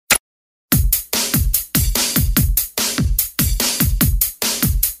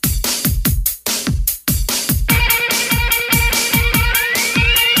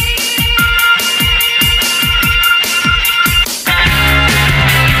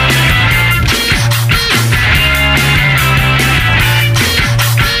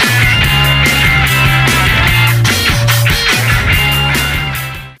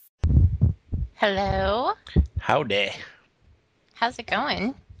Howdy. How's it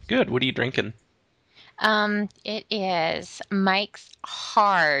going? Good. What are you drinking? It is Mike's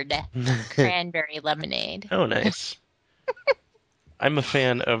Hard Cranberry Lemonade. Oh, nice. I'm a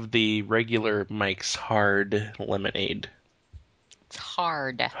fan of the regular Mike's Hard Lemonade. It's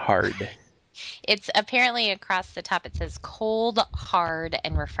hard. Hard. It's apparently across the top, it says cold, hard,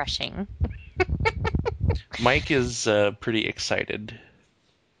 and refreshing. Mike is pretty excited.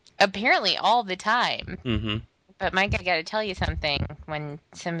 Apparently all the time. Hmm. But Mike, I gotta tell you something. When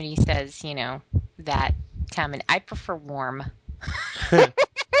somebody says, that comment, I prefer warm to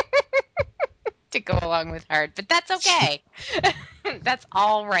go along with hard, but that's okay. That's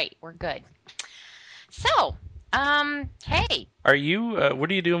all right. We're good. So, hey, What are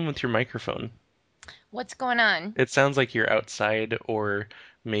you doing with your microphone? what's going on? It sounds like you're outside or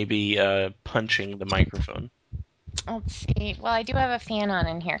maybe punching the microphone. Let's see. Well, I do have a fan on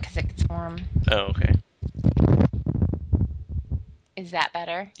in here because it gets warm. Oh, okay. Is that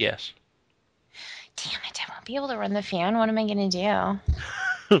better? Yes. Damn it, I won't be able to run the fan. What am I going to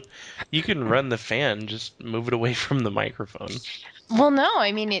do? You can run the fan, just move it away from the microphone. Well, no,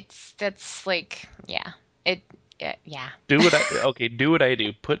 I mean, that's like, yeah. Do what I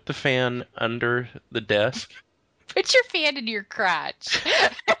do. Put the fan under the desk. Put your fan in your crotch.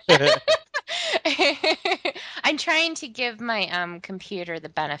 I'm trying to give my computer the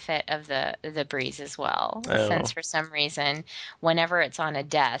benefit of the breeze as well, Oh, since for some reason, whenever it's on a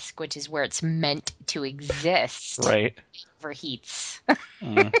desk, which is where it's meant to exist, right. it overheats.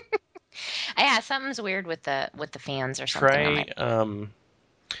 Mm. Yeah, something's weird with the fans or something on Try my.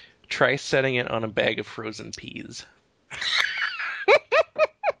 try setting it on a bag of frozen peas.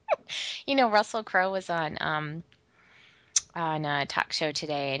 Russell Crowe was on a talk show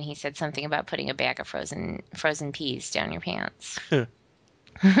today, and he said something about putting a bag of frozen peas down your pants. Never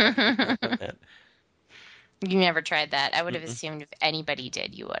done that. You never tried that. I would have Mm-mm. assumed if anybody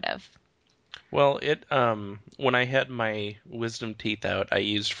did, you would have. Well, it when I had my wisdom teeth out, I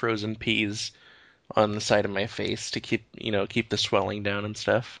used frozen peas on the side of my face to keep the swelling down and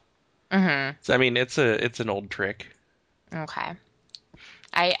stuff. Hmm. So, I mean, it's an old trick. Okay.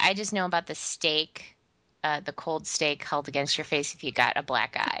 I just know about the steak, the cold steak held against your face if you got a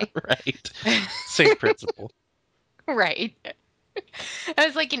black eye. Right. Same principle. Right. That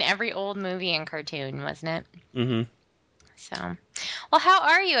was like in every old movie and cartoon, wasn't it? Hmm. So, well, how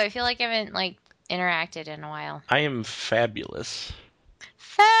are you? I feel like I haven't like interacted in a while. I am fabulous.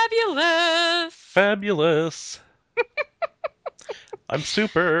 Fabulous. Fabulous. I'm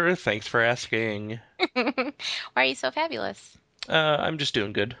super. Thanks for asking. Why are you so fabulous? I'm just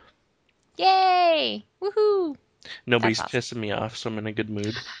doing good. Yay! Woohoo! That's Nobody's awesome. pissing me off, so I'm in a good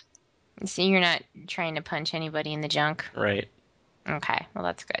mood. So you're not trying to punch anybody in the junk? Right. Okay, well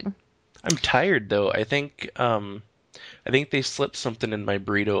that's good. I'm tired though. I think they slipped something in my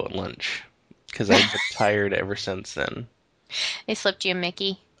burrito at lunch because I've been tired ever since then. They slipped you a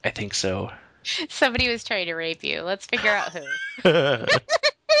Mickey. I think so. Somebody was trying to rape you. Let's figure out who.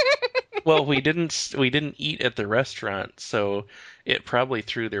 Well, we didn't eat at the restaurant, so it probably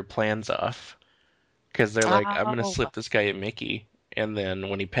threw their plans off because they're like, I'm gonna Oh. slip this guy a Mickey, and then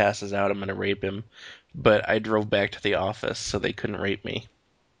when he passes out, I'm gonna rape him. But I drove back to the office, so they couldn't rape me.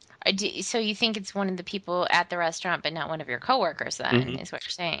 So you think it's one of the people at the restaurant, but not one of your coworkers then, Hmm. is what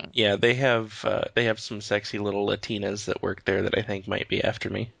you're saying. Yeah, they have some sexy little Latinas that work there that I think might be after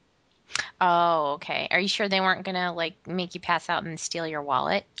me. Oh, okay. Are you sure they weren't gonna like make you pass out and steal your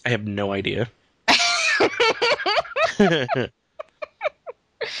wallet? I have no idea.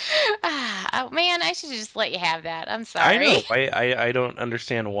 Oh man, I should just let you have that. I'm I sorry. know. I don't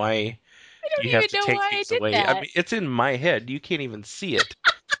understand why I don't you have even to know take why I things did away. I that. mean, it's in my head. You can't even see it.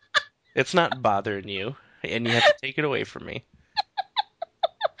 It's not bothering you, and you have to take it away from me.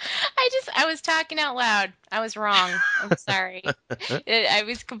 I was talking out loud. I was wrong. I'm sorry. I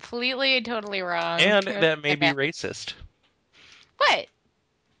was completely and totally wrong. And It was that may my be bad. racist What? How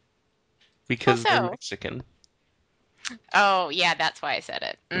because they're so? Mexican. Oh, yeah, that's why I said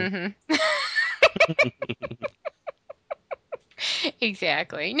it. Mm.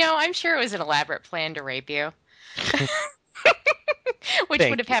 Exactly. No, I'm sure it was an elaborate plan to rape you, which would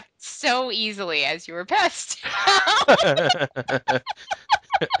Thank have you. happened so easily as you were passed.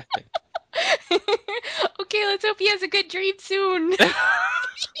 Okay, let's hope he has a good dream soon.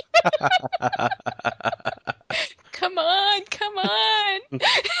 Come on, come on.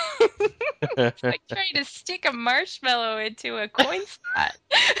 It's like trying to stick a marshmallow into a coin slot.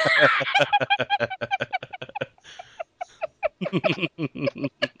 You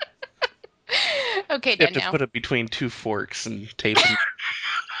Okay, have done to now. put it between two forks and tape them.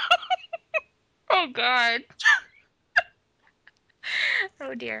 Oh God.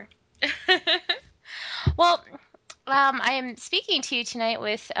 Oh dear. Well, I am speaking to you tonight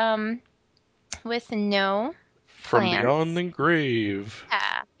with no From plans, beyond the grave.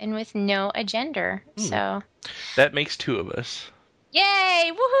 yeah, and with no agenda. Hmm. So, That makes two of us.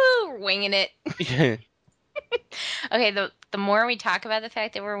 yay! Woohoo! We're winging it. Yeah. Okay, the more we talk about the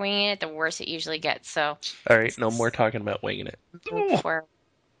fact that we're winging it, the worse it usually gets. So All right, let's no more just talking about winging it. move forward.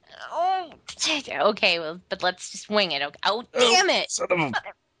 Oh, okay. Well, but let's just wing it. Okay. Oh, Oh, damn it, son of a...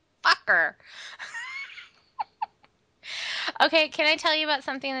 fucker. Okay, can I tell you about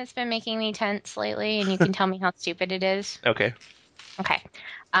something that's been making me tense lately, and you can tell me how stupid it is? Okay. Okay.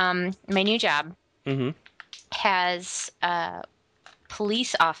 My new job Mm-hmm. has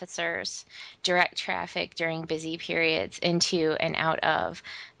police officers direct traffic during busy periods into and out of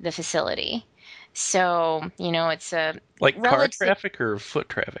the facility. So, it's a Like car relative traffic or foot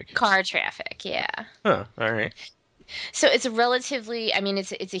traffic? car traffic, yeah. Huh. All right. So it's a relatively, I mean,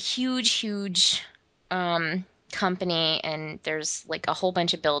 it's a huge um, company, and there's like a whole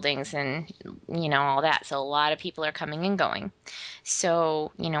bunch of buildings and all that. So a lot of people are coming and going.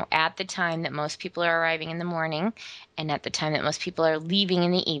 So, at the time that most people are arriving in the morning, and at the time that most people are leaving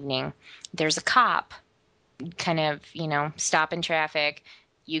in the evening, there's a cop kind of, stopping traffic.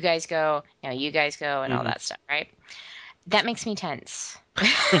 You guys go, now you guys go, and all Mm-hmm. that stuff, right? That makes me tense.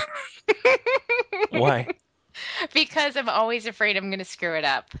 Why? Because I'm always afraid I'm going to screw it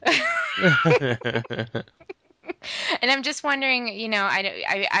up. And I'm just wondering,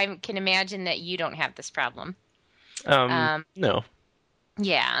 I can imagine that you don't have this problem. No.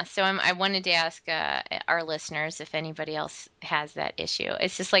 Yeah, so I wanted to ask our listeners if anybody else has that issue.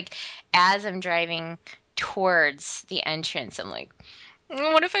 It's just like as I'm driving towards the entrance, I'm like,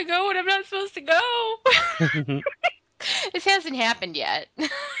 what if I go when I'm not supposed to go? This hasn't happened yet.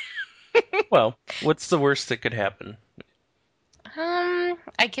 Well, what's the worst that could happen?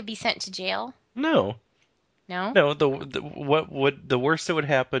 I could be sent to jail. No. No? No, what would the worst that would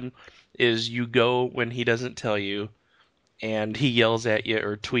happen is you go when he doesn't tell you and he yells at you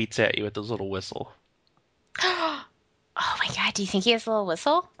or tweets at you with his little whistle. Oh my God, do you think he has a little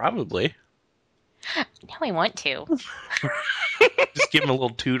whistle? Probably. Now I want to. Just give him a little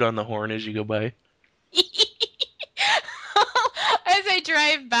toot on the horn as you go by. As I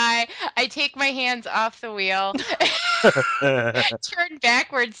drive by, I take my hands off the wheel, turn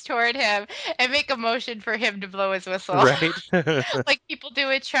backwards toward him, and make a motion for him to blow his whistle. Right? Like people do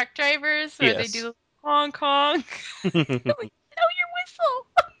with truck drivers, where they Yes. do honk honk. Like, blow your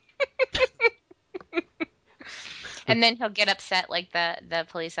whistle. And then he'll get upset like the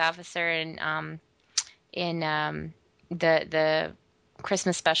police officer in the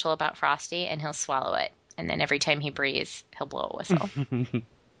Christmas special about Frosty, and he'll swallow it. And then every time he breathes, he'll blow a whistle.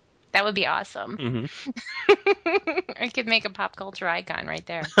 That would be awesome. Mhm. I could make a pop culture icon right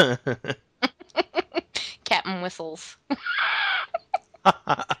there. Captain Whistles.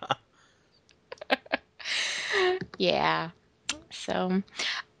 Yeah. So,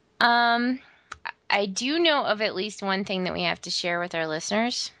 I do know of at least one thing that we have to share with our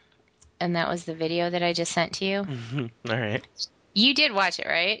listeners, and that was the video that I just sent to you. All right. You did watch it,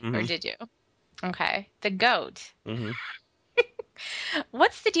 right? Or Mhm. did you? Okay. The goat. Mhm.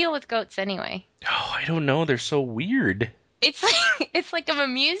 What's the deal with goats anyway? Oh, I don't know. They're so weird. It's like I'm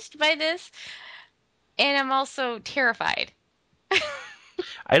amused by this, and I'm also terrified.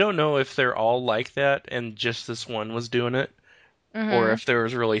 I don't know if they're all like that and just this one was doing it, or Mhm. if there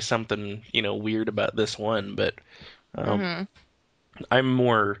was really something, weird about this one, but um, Mhm. I'm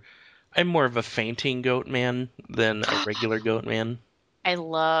more I'm more of a fainting goat man than a regular goat man. I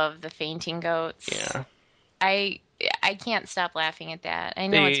love the fainting goats. Yeah. I I can't stop laughing at that. I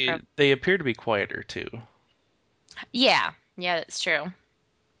know it's They from. they appear to be quieter too. Yeah. Yeah, that's true.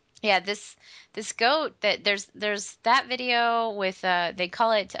 Yeah, this goat that there's that video with they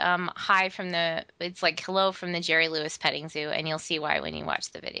call it hi from the it's like hello from the Jerry Lewis petting zoo, and you'll see why when you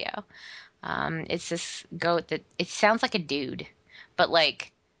watch the video. It's this goat that it sounds like a dude, but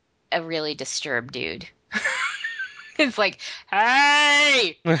like a really disturbed dude. It's like,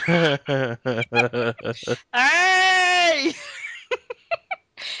 hey, hey.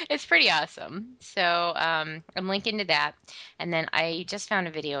 It's pretty awesome. So I'm linking to that. And then I just found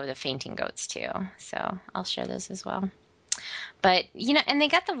a video of the fainting goats too. So I'll share those as well. But, and they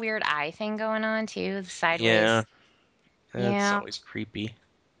got the weird eye thing going on too, the Yeah, sideways. that's Yeah. always creepy.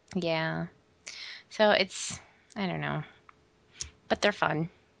 Yeah. So I don't know, but they're fun.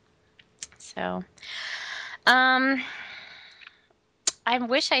 So, um, I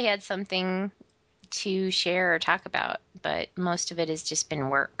wish I had something to share or talk about, but most of it has just been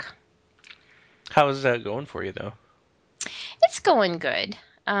work. How is that going for you though? going good.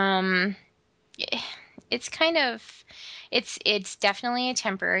 Um, it's kind of it's definitely a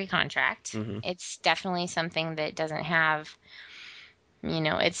temporary contract. Hmm. It's definitely something that doesn't have,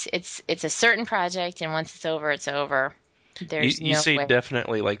 it's a certain project, and once it's over, it's over. You There's you no say way.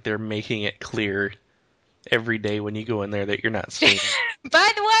 definitely like they're making it clear every day when you go in there that you're not staying.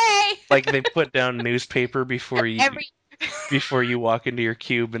 By the way, Like they put down newspaper before you every before you walk into your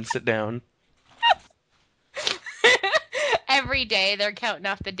cube and sit down. every day they're counting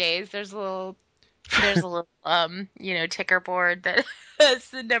off the days. There's a little ticker board that has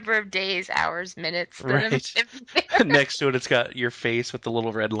the number of days, hours, minutes that I'm Right. there. Next to it, it's got your face with the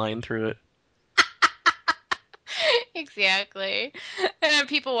little red line through it. Exactly. And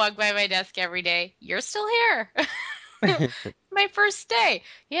people walk by my desk every day. You're still here. My first day.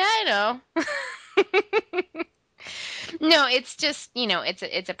 Yeah, I know. No, it's just,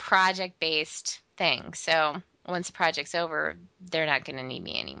 it's a project-based thing. So once the project's over, they're not going to need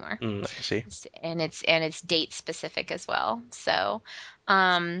me anymore. I see. And it's date specific as well. So,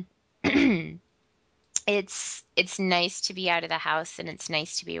 um, it's nice to be out of the house, and it's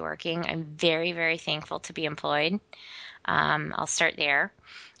nice to be working. I'm very, very thankful to be employed. I'll start there.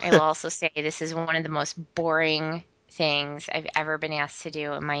 I will also say this is one of the most boring things I've ever been asked to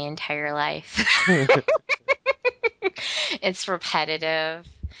do in my entire life. It's repetitive.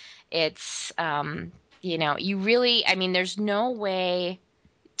 It's, you really, I mean, there's no way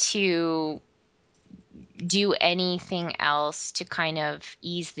to do anything else to kind of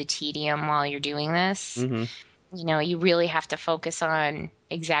ease the tedium while you're doing this. Hmm. You really have to focus on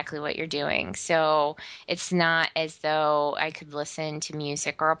exactly what you're doing. So it's not as though I could listen to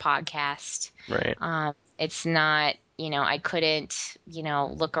music or a podcast. Right. It's not, I couldn't,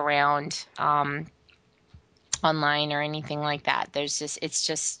 look around online or anything like that. It's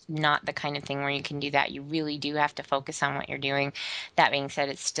just not the kind of thing where you can do that. You really do have to focus on what you're doing. That being said,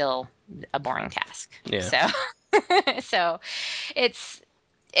 it's still a boring task. Yeah. So, so it's,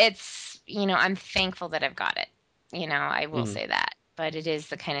 I'm thankful that I've got it. I will Hmm. say that. But it is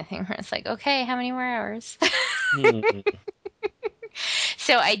the kind of thing where it's like, okay, how many more hours? Hmm.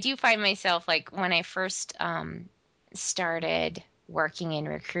 So I do find myself like when I first started working in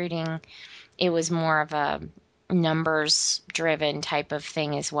recruiting, it was more of a numbers driven type of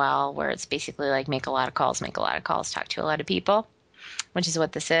thing as well, where it's basically like make a lot of calls, talk to a lot of people, which is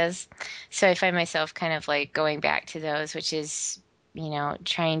what this is. So I find myself kind of like going back to those, which is,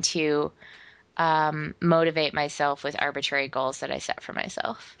 trying to motivate myself with arbitrary goals that I set for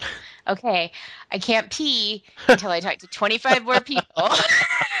myself. Okay, I can't pee until I talk to 25 more people.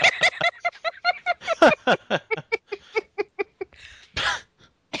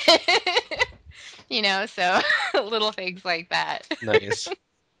 So little things like that. Nice.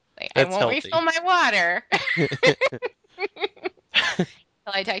 Like, I That's won't refill healthy. my water until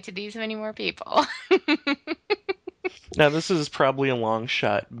I talk to these many more people. Now this is probably a long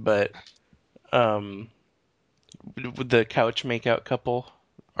shot, but um, would the couch makeout couple,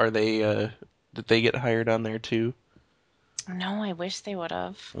 are they did they get hired on there too? No, I wish they would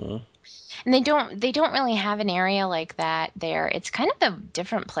have. Mm, And they don't really have an area like that there. It's kind of a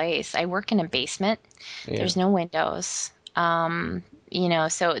different place. I work in a basement. yeah. There's no windows. So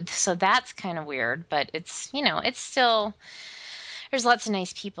that's kind of weird, but it's still there's lots of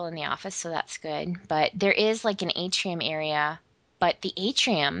nice people in the office, so that's good. But there is like an atrium area, but the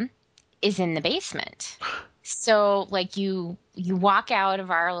atrium is in the basement. So like you walk out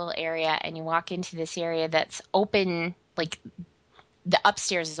of our little area and you walk into this area that's open, like the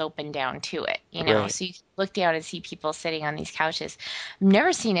upstairs is open down to it, Right. so you can look down and see people sitting on these couches. I've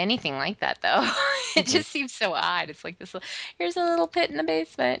never seen anything like that though. It Mhm. just seems so odd. It's like this, here's a little pit in the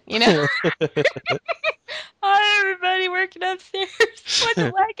basement. Hi, everybody working upstairs. What's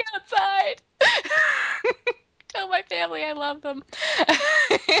it like outside? Tell my family I love them.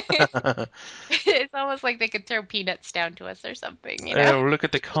 It's almost like they could throw peanuts down to us or something. Look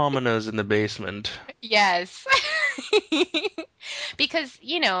at the commoners in the basement. Yes. Because,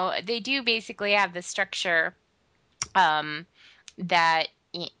 they do basically have the structure um, that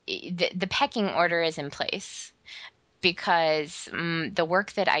the pecking order is in place because the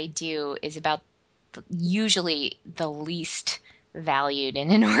work that I do is about usually the least valued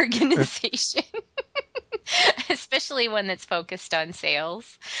in an organization, especially one that's focused on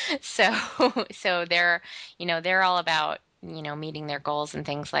sales. So, so they're all about, meeting their goals and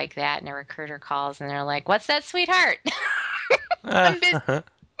things like that. And a recruiter calls and they're like, "What's that, sweetheart?" I'm busy.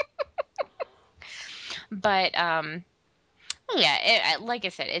 But yeah, like I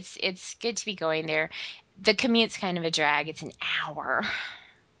said, it's good to be going there. The commute's kind of a drag. It's an hour,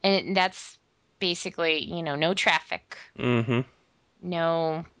 and that's basically, no traffic, Mm-hmm.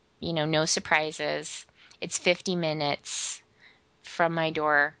 no, no surprises. It's 50 minutes from my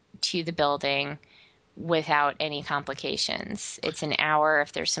door to the building without any complications. It's an hour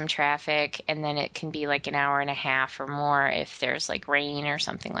if there's some traffic, and then it can be like an hour and a half or more if there's like rain or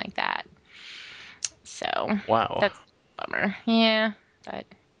something like that. So Wow. that's a bummer. Yeah, but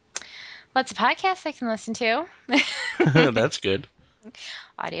lots of podcasts I can listen to, That's good.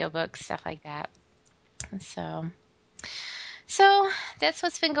 audiobooks, stuff like that. So, so that's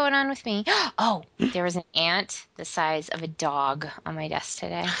what's been going on with me. Oh, there was an ant the size of a dog on my desk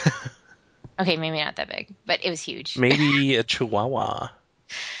today. Okay, maybe not that big, but it was huge. Maybe a chihuahua.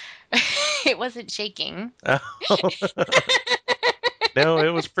 It wasn't shaking. No, it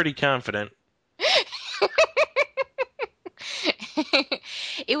was pretty confident.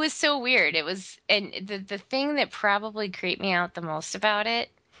 It was so weird. And the thing that probably creeped me out the most about it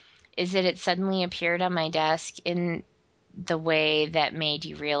is that it suddenly appeared on my desk in the way that made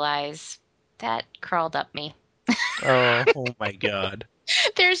you realize that crawled up me. Oh my God.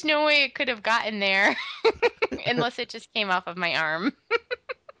 There's no way it could have gotten there unless it just came off of my arm.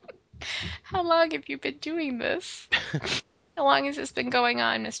 How long have you been doing this? How long has this been going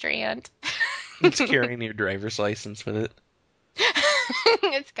on, Mr. Ant? It's carrying your driver's license with it.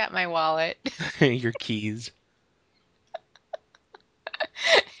 It's got my wallet. Your keys.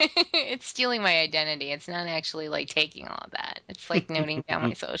 It's stealing my identity. It's not actually like taking all of that. It's like noting down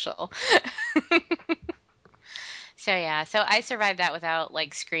my social. So yeah, so I survived that without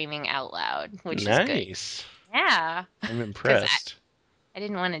like screaming out loud, which is good. Nice. Yeah, I'm because impressed. I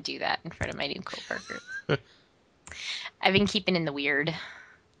didn't want to do that in front of my new coworkers. I've been keeping in the weird,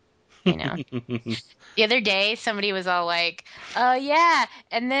 you know. The other day, somebody was all like, "Oh yeah,"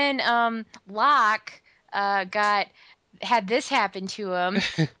 and then Locke had this happen to him,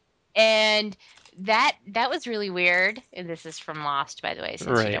 and that was really weird. And this is from Lost, by the way, since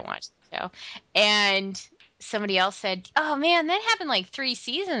you Right. don't watch the show. And somebody else said, "Oh man, that happened like 3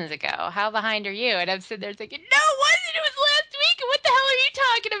 seasons ago. How behind are you?" And I'm sitting there thinking, "No, it wasn't. It was last week. And what the hell are you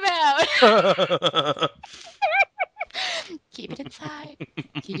talking about?" Keep it inside.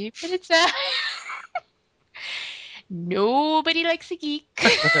 Keep it inside. Nobody likes a geek.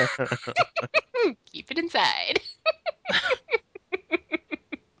 Keep it inside.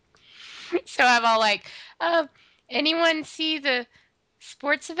 So I'm all like, anyone see the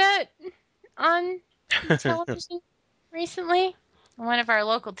sports event on television recently? One of our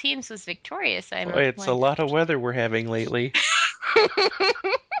local teams was victorious. I'm Boy, it's a like, lot of weather we're having lately.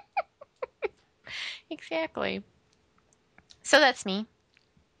 exactly. So that's me.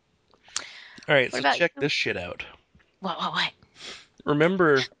 All right, What so about check you? this shit out. What?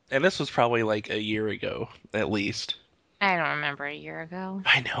 Remember, and this was probably like a year ago, at least. I don't remember a year ago.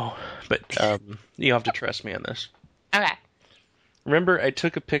 I know, but you have to trust me on this. Okay. Remember, I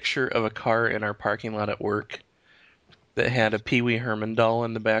took a picture of a car in our parking lot at work that had a Pee Wee Herman doll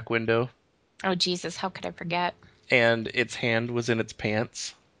in the back window, Oh, Jesus, how could I forget? and its hand was in its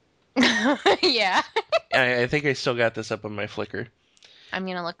pants. Yeah. I think I still got this up on my Flickr. I'm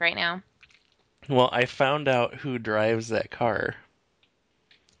going to look right now. Well, I found out who drives that car.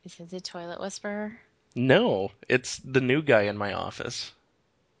 Is it the toilet whisperer? No, it's the new guy in my office.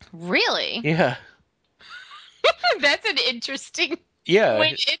 Really? Yeah. That's an interesting Yeah.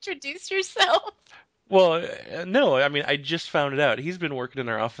 way to introduce yourself. Well, no, I mean, I just found it out. He's been working in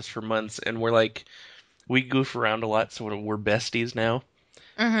our office for months, and we goof around a lot, so we're besties now.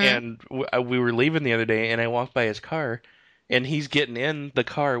 Mm-hmm. And we were leaving the other day, and I walked by his car, and he's getting in the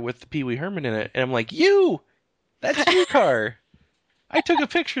car with the Pee Wee Herman in it, and I'm like, that's your car. I took a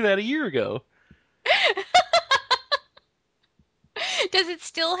picture of that a year ago. Does it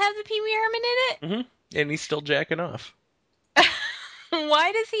still have the Pee Wee Herman in Hmm. And he's still jacking off it?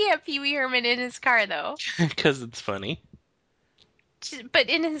 Why does he have Pee Wee Herman in his car, though? because it's funny. But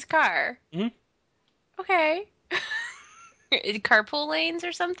in his car. Hmm. Okay. Carpool lanes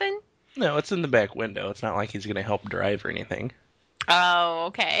or something? No, it's in the back window. It's not like he's gonna help drive or anything. Oh,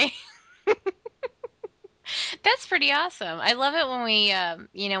 okay. That's pretty awesome. I love it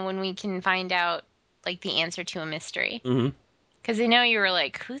when when we can find out like the answer to a mystery. Hmm. Because I know you were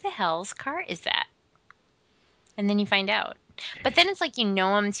like, who the hell's car is that? And then you find out. But then it's like you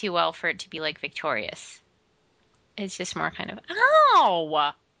know him too well for it to be like victorious. It's just more kind of,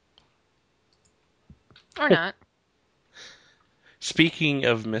 ow! Or not. Speaking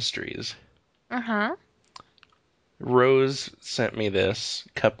of mysteries, Uh-huh. Rose sent me this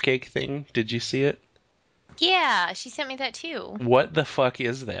cupcake thing. Did you see it? Yeah, she sent me that too. What the fuck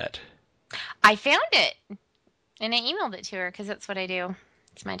is that? I found it. And I emailed it to her because that's what I do.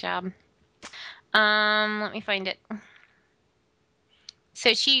 It's my job. Let me find it.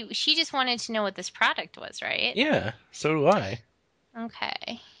 So she just wanted to know what this product was, right? Yeah, so do I.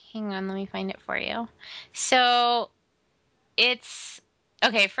 Okay. Hang on, let me find it for you. So it's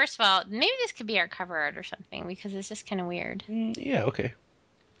okay, first of all, maybe this could be our cover art or something because it's just kind of weird. Yeah, okay.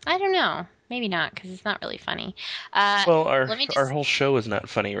 I don't know. Maybe not because it's not really funny. Uh, Well, our let me our just. whole show is not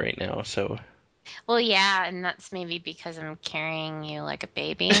funny right now, so Well, yeah, and that's maybe because I'm carrying you like a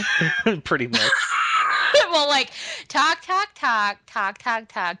baby. pretty much. Well, like talk, talk, talk, talk, talk,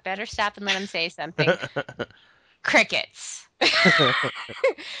 talk. Better stop and let him say something. Crickets.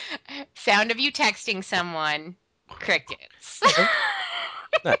 Sound of you texting someone. Crickets.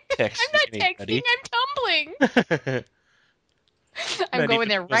 Not I'm texting not texting. anybody. I'm tumbling. I'm Not going even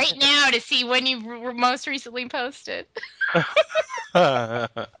there doing right now to see when you were most recently posted.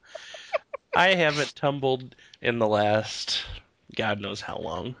 that. I haven't tumbled in the last God knows how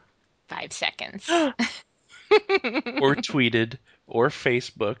long. 5 seconds. Or tweeted or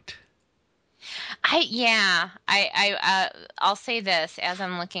Facebooked. I'll say this as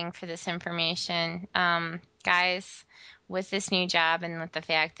I'm looking for this information, guys, with this new job and with the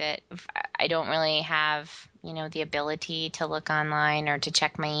fact that I don't really have, the ability to look online or to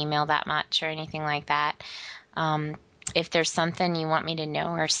check my email that much or anything like that. Um, if there's something you want me to know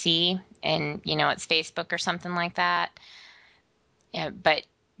or see, and it's Facebook or something like that, yeah, but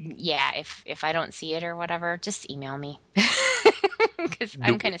yeah, if I don't see it or whatever, just email me because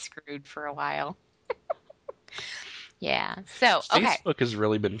I'm Do kind of screwed for a while. Yeah. So, okay. Facebook has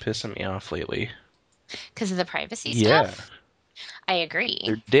really been pissing me off lately. Because of the privacy Yeah, stuff? I agree.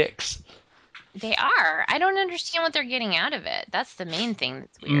 they're dicks. They are. I don't understand what they're getting out of it. That's the main thing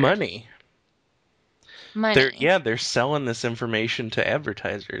that's weird. Money. Money. They're selling this information to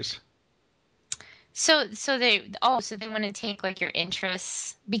advertisers. So they want to take like your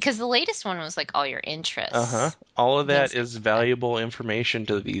interests because the latest one was like all your Uh-huh. interests, All of that things like is that. valuable information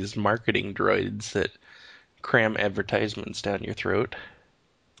to these marketing droids that cram advertisements down your throat.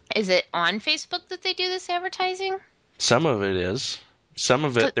 Is it on Facebook that they do this advertising? Some of it is. Some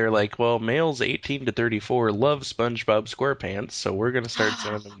of it, they're like, well, males 18 to 34 love SpongeBob SquarePants, so we're going to start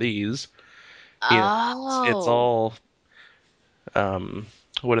sending them these. You know, it's Oh. all, um,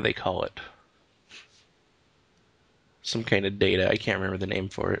 what do they call it? Some kind of data. I can't remember the name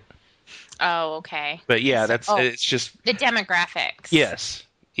for it. Oh, okay. But yeah, So, it's just, the demographics. yes,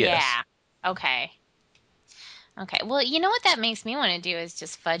 yes. Yeah. Okay. Okay. Well, you know what that makes me want to do is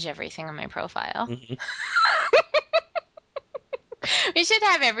just fudge everything on my profile. Hmm. We should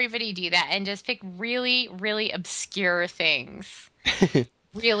have everybody do that and just pick really, really obscure things.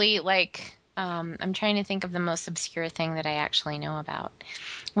 Really like, I'm trying to think of the most obscure thing that I actually know about.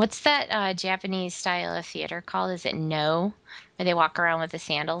 What's that Japanese style of theater called? Is it No? Where they walk around with the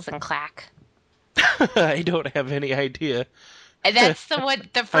sandals and clack? I don't have any idea. And that's the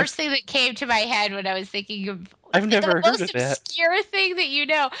I've, first thing that came to my head when I was thinking of I've the never heard most of that. obscure thing that you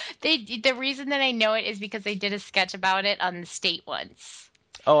know. The reason that I know it is because they did a sketch about it on the state once.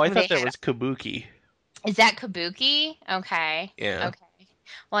 Oh, I Where they thought that had was Kabuki. Is that Kabuki? Okay. Yeah. Okay.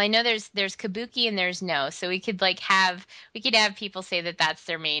 Well, I know there's Kabuki and there's No, so we could have people say that that's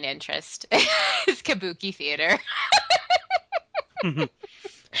their main interest is Kabuki theater.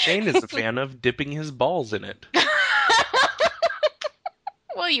 Shane is a fan of dipping his balls in it.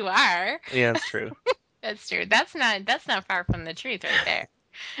 Well, you are. Yeah, that's true. That's true. That's not far from the truth right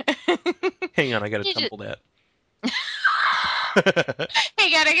there. Hang on, I gotta You just tumble that.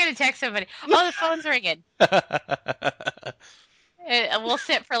 Hey God, I gotta text somebody. Oh, the phone's ringing. We'll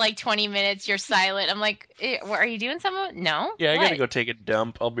sit for like 20 minutes. You're silent. I'm like, are you doing something? No. Yeah, I gotta What? go take a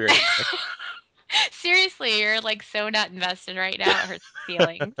dump. I'll be right Seriously, you're like so not invested right now. It hurts my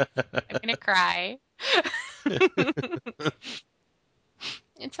feelings. I'm gonna cry. back.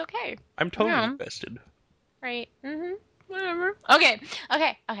 It's okay. I'm totally Yeah, invested. right. Whatever. Okay.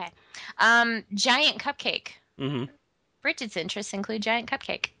 Okay. Okay. Giant cupcake. Hmm. Bridget's interests include giant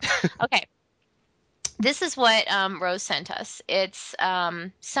cupcake. Okay. This is what Rose sent us. It's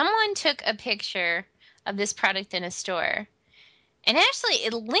someone took a picture of this product in a store. And actually,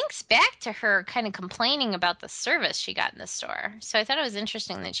 it links back to her kind of complaining about the service she got in the store. So I thought it was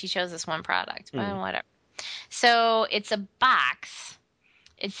interesting that she chose this one product, but Mm. whatever. So it's a box.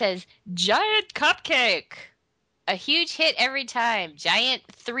 It says Giant Cupcake. A huge hit every time. Giant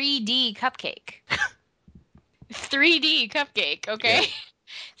 3D cupcake. 3D cupcake, Yeah. okay?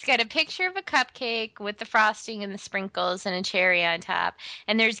 It's got a picture of a cupcake with the frosting and the sprinkles and a cherry on top.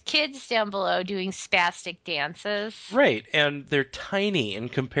 And there's kids down below doing spastic dances. Right, and they're tiny in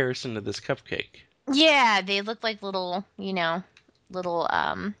comparison to this cupcake. Yeah, they look like little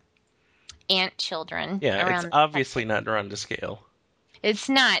ant children Yeah, it's around. obviously not drawn to scale. It's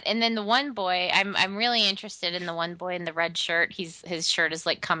not. And then the one boy, I'm really interested in the one boy in the red shirt. His shirt is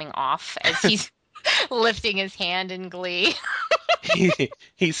like coming off as he's lifting his hand in glee.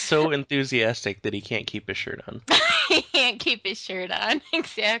 He's so enthusiastic that he can't keep his shirt on. He can't keep his shirt on.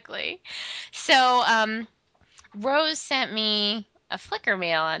 Exactly. So, Rose sent me a Flickr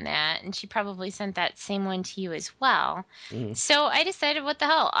mail on that, and she probably sent that same one to you as well. Mm. So I decided, what the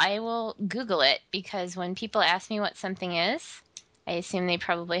hell? I will Google it, because when people ask me what something is, I assume they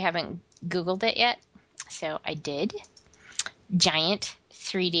probably haven't Googled it yet. So I did. Giant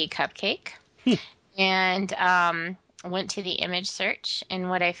 3D cupcake. And went to the image search, and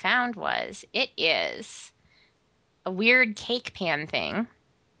what I found was it is a weird cake pan thing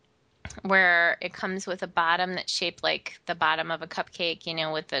where it comes with a bottom that's shaped like the bottom of a cupcake,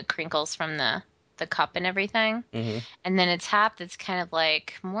 with the crinkles from the cup and everything. Mm-hmm. And then a top that's kind of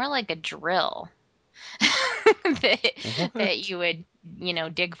like more like a drill that you would,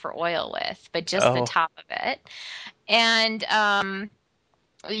 dig for oil with, but just the Oh, top of it. And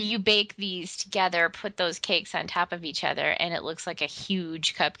you bake these together, put those cakes on top of each other, and it looks like a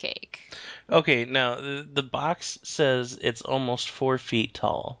huge cupcake. okay. Now the box says it's almost 4 feet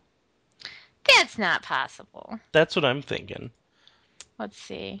tall. That's not possible. That's what I'm thinking. Let's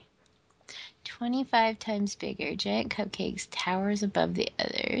see. 25 times bigger. Giant cupcakes towers above the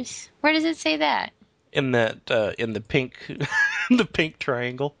others. Where does it say that? In in the pink, the pink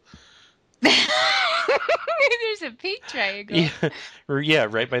triangle. There's a pink triangle. Yeah, yeah,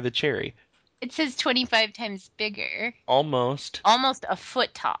 right by the cherry. It says 25 times bigger. Almost. Almost a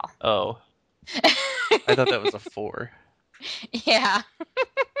foot tall. Oh, I thought that was a 4. Yeah.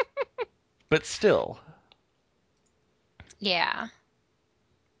 But still. Yeah.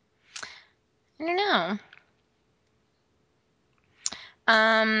 I don't know.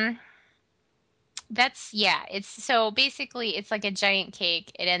 It's so basically it's like a giant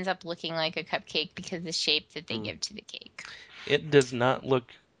cake. It ends up looking like a cupcake because of the shape that they give to the cake. It does not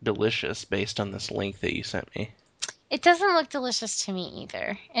look delicious based on this link that you sent me. It doesn't look delicious to me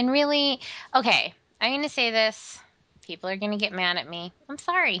either. And really, okay, I'm going to say this. People are going to get mad at me. I'm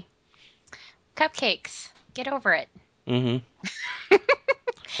sorry. Cupcakes. Get over it. Mm-hmm.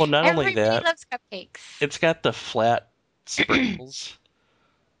 Well, not only Everybody that, loves cupcakes. it's got the flat sprinkles.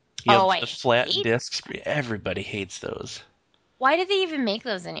 I The flat hate discs. Everybody hates those. Why do they even make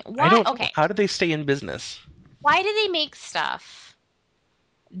those anymore? I don't know. Okay. How do they stay in business? Why do they make stuff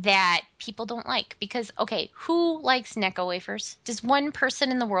that people don't like? Because, okay, who likes Necco wafers? Does one person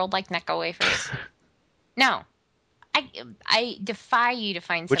in the world like Necco wafers? No. I defy you to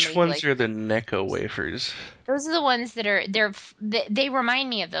find somebody Which who ones likes. are the Necco wafers? Those are the ones that they remind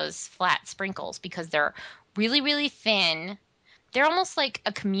me of those flat sprinkles because they're really, really thin. They're almost like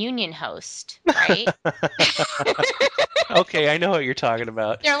a communion host, right? Okay, I know what you're talking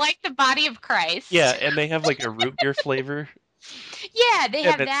about. They're like the body of Christ. Yeah, and they have like a root beer flavor. Yeah, they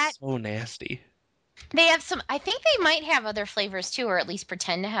have And that. it's so nasty. They have some, I think they might have other flavors too, or at least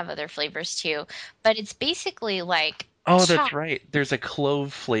pretend to have other flavors too. But it's basically like. Oh, that's right. There's a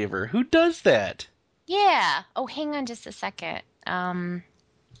clove flavor. Who does that? Yeah. Oh, hang on just a second.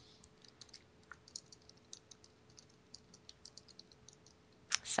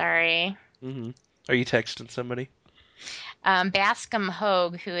 Sorry. Mm-hmm. Are you texting somebody? Bascom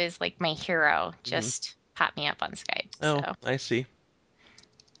Hogue, who is like my hero, just popped me up on Skype. Oh, So. I see.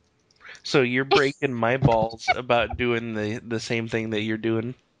 So you're breaking my balls about doing the same thing that you're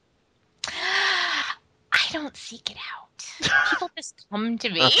doing? I don't seek it out. People just come to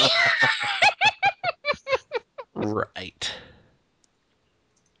me. Right.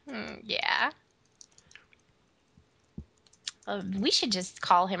 Yeah. We should just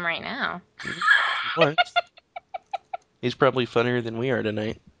call him right now. What? He's probably funnier than we are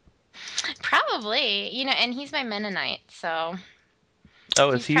tonight. Probably, and he's my Mennonite, so.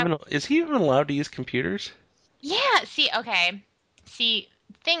 Oh, is he even allowed to use computers? Yeah. See,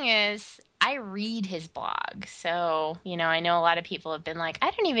 thing is, I read his blog, so I know a lot of people have been like,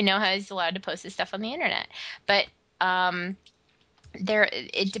 I don't even know how he's allowed to post his stuff on the internet, but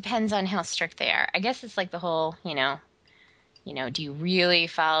it depends on how strict they are. I guess it's like the whole, do you really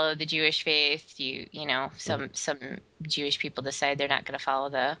follow the Jewish faith? Do some Jewish people decide they're not going to follow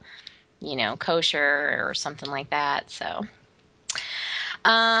the, kosher or something like that. So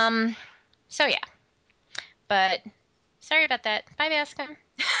yeah, but sorry about that. Bye, Bascom.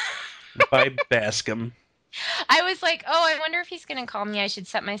 By Bascom. I was like, oh, I wonder if he's going to call me. I should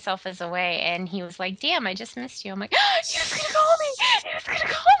set myself as away. And he was like, damn, I just missed you. I'm like, oh, he was going to call me. He was going to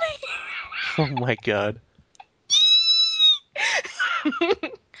call me. Oh, my God.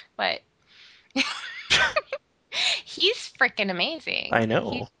 What? He's freaking amazing. I He's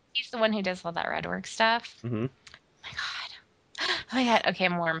know. he's the one who does all that red work stuff. Hmm. Oh my god. Oh my god. Okay,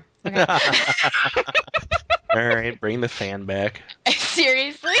 I'm warm. Okay. All right, bring the fan back.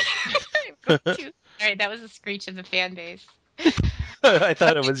 Seriously? All right, that was a screech of the fan base. I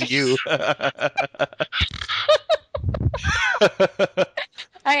thought it was you.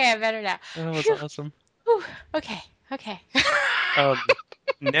 Okay, better now. That was Phew. awesome. Whew. Okay. Okay.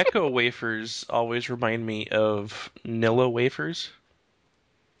 Necco wafers always remind me of Nilla wafers,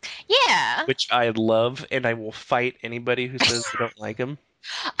 Yeah. which I love, and I will fight anybody who says they don't like them.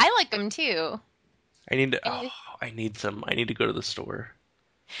 I like them too. I need to. Oh, And I need some. I need to go to the store.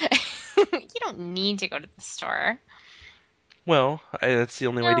 you don't need to go to the store. Well, that's the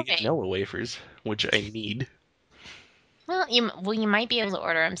only way to No, get Nilla wafers, which I need. you might be able to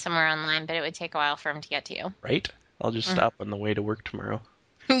order them somewhere online, but it would take a while for them to get to you. Right? I'll just stop on the way to work tomorrow.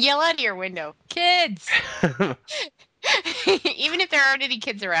 Yell out of your window, kids! Even if there aren't any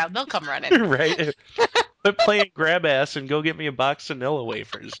kids around, they'll come running. Right? Quit playing grab ass and go get me a box of Nilla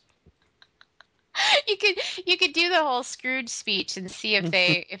wafers. You could do the whole Scrooge speech and see if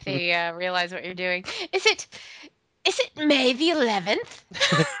they realize what you're doing. Is it May the 11th?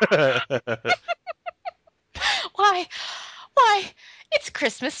 Why, it's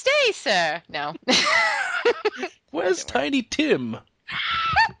Christmas Day, sir. No. Where's Tiny Tim?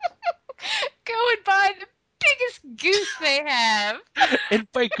 Go and buy the biggest goose they have. And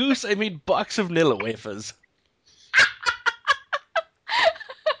by goose, I mean box of Nilla wafers.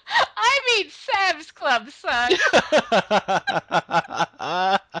 I mean Sam's Club, son.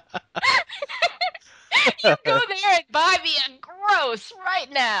 You go there and buy me a gross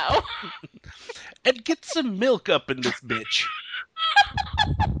right now. And get some milk up in this bitch.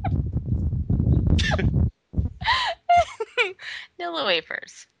 Nilla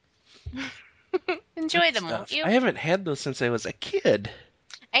wafers. Enjoy them, won't Stuff. you? I haven't had those since I was a kid.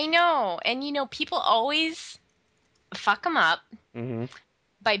 I know. And people always fuck them up Hmm.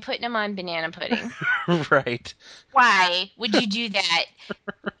 by putting them on banana pudding. Right. Why would you do that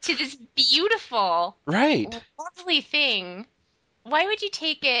to this beautiful, Right. lovely thing? Why would you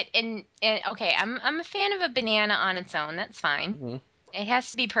take it and okay, I'm a fan of a banana on its own. That's fine. Hmm. It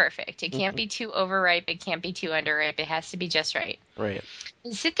has to be perfect. It can't be too overripe. It can't be too underripe. It has to be just right. Right.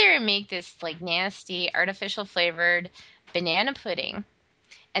 You sit there and make this like nasty, artificial flavored banana pudding,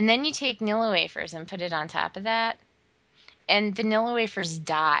 and then you take Nilla wafers and put it on top of that, and the Nilla wafers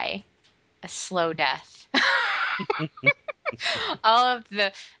die a slow death. All of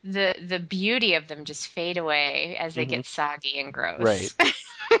the beauty of them just fade away as they get soggy and gross. Right.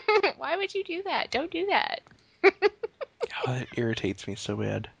 Why would you do that? Don't do that. Oh, that irritates me so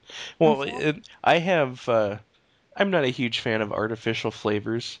bad. Well, I'm not a huge fan of artificial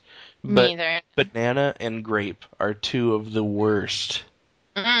flavors, but Neither. banana and grape are two of the worst.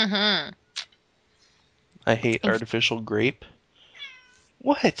 Mm-hmm. I hate artificial grape.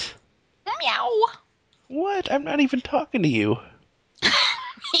 What? Meow. What? I'm not even talking to you.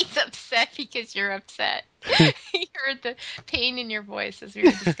 He's upset because you're upset. He heard the pain in your voice as we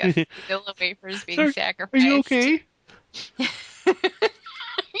were discussing vanilla wafers being sacrificed. Are you okay? Are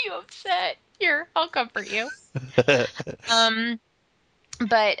you upset? Here, I'll comfort you.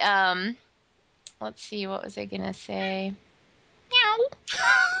 Let's see, what was I gonna say? Meow.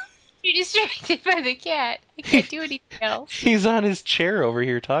 You're distracted by the cat. I can't do anything else. He's on his chair over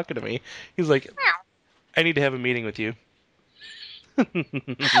here talking to me. He's like, I need to have a meeting with you.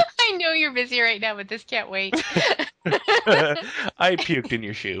 I know you're busy right now, but this can't wait. I puked in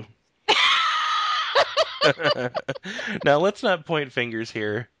your shoe. Now let's not point fingers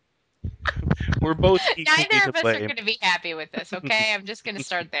here. We're both equally Neither to of us are blame. going to be happy with this, okay? I'm just going to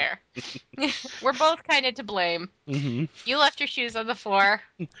start there. We're both kind of to blame. Hmm. You left your shoes on the floor,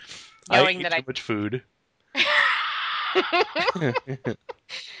 I knowing ate that too much food.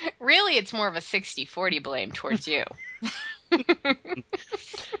 Really, it's more of a 60-40 blame towards you.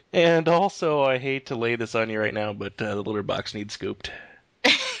 And also, I hate to lay this on you right now, but the litter box needs scooped.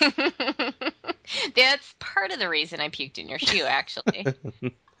 That's part of the reason I puked in your shoe, actually.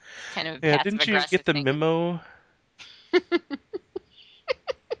 Kind of Yeah, didn't you get the thing. memo?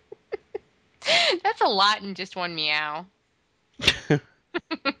 That's a lot in just one meow.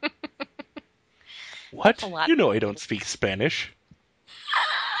 What? a lot. You know I don't speak Spanish.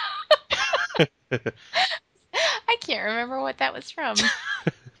 I can't remember what that was from.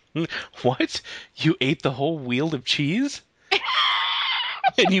 What? You ate the whole wheel of cheese?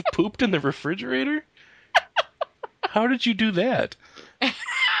 And you pooped in the refrigerator? How did you do that?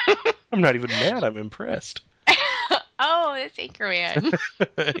 I'm not even mad, I'm impressed. Oh, that's Anchorman.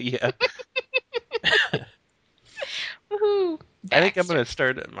 Yeah. I think I'm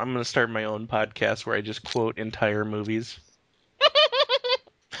Baxter. gonna start my own podcast where I just quote entire movies.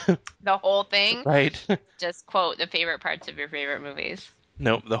 The whole thing. Right? Just quote the favorite parts of your favorite movies.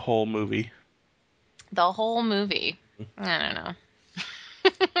 Nope, the whole movie. The whole movie. I don't know.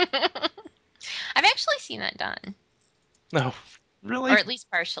 I've actually seen that done. No, really? Or at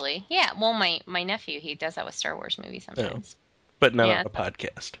least partially. Yeah, well, my nephew, he does that with Star Wars movies sometimes. But not on Yeah, a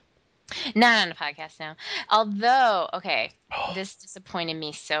podcast. not on a podcast now. Although, okay, Oh, this disappointed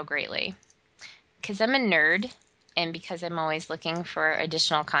me so greatly. Because I'm a nerd, and because I'm always looking for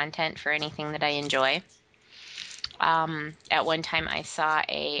additional content for anything that I enjoy. At one time, I saw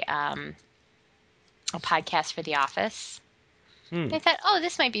a podcast for The Office. hmm. I thought, oh,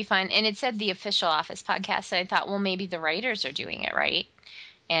 this might be fun. And it said the official Office podcast. So I thought, well, maybe the writers are doing it right.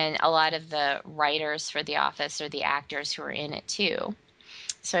 And a lot of the writers for The Office are the actors who are in it too.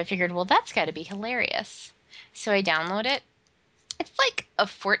 So I figured, well, that's got to be hilarious. So I download it. It's like a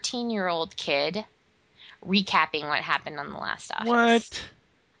 14-year-old kid recapping what happened on the last Office. What?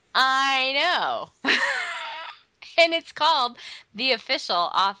 I know. And it's called the official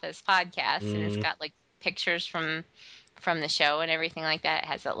Office podcast, and it's Mm, got like pictures from the show and everything like that. It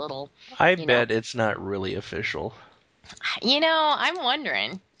has that little, I you know, bet it's not really official. I'm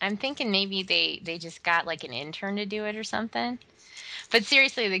wondering. I'm thinking maybe they just got like an intern to do it or something. But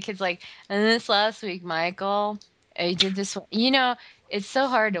seriously, the kid's like, and this last week, Michael, I did this one. It's so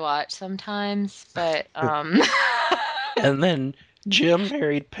hard to watch sometimes, but And then Jim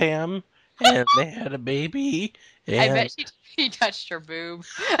married Pam, and they had a baby, I and bet he touched her boob.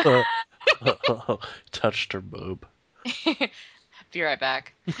 uh, touched her boob. Be right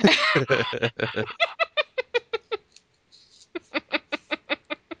back.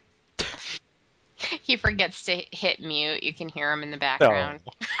 He forgets to hit mute. You can hear him in the No. background.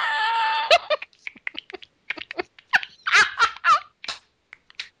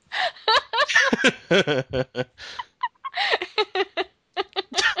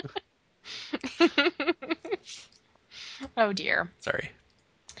 Oh dear. Sorry.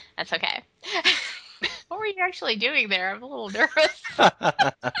 That's okay. What were you actually doing there? I'm a little nervous.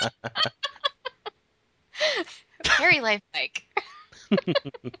 Very lifelike.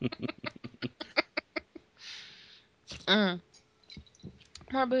 Mm.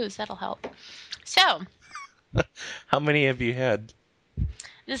 More booze, that'll help. So, How many have you had?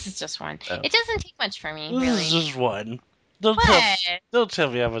 this is just one. Oh. It doesn't take much for me, This really. is just one. What? Don't tell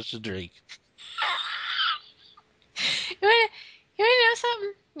me how much to drink. You wanna know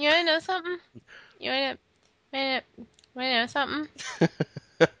something? You wanna know something? You wanna know something?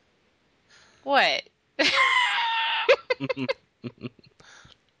 What?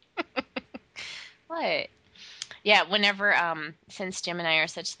 What? Yeah, whenever since Jim and I are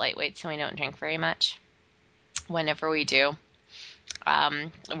such lightweights and we don't drink very much, whenever we do,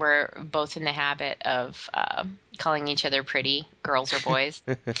 we're both in the habit of calling each other pretty, girls or boys,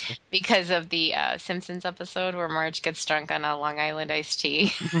 because of the Simpsons episode where Marge gets drunk on a Long Island iced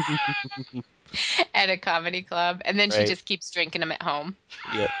tea at a comedy club, and then she Right. just keeps drinking them at home.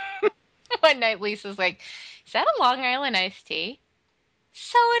 Yep. One night Lisa's like, "Is that a Long Island iced tea?"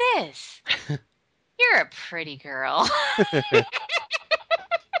 "So it is." "You're a pretty girl."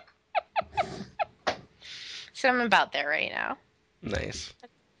 So I'm about there right now. Nice.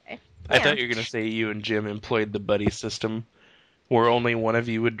 Okay. I Yeah. thought you were gonna say you and Jim employed the buddy system, where only one of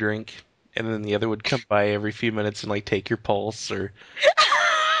you would drink, and then the other would come by every few minutes and like take your pulse or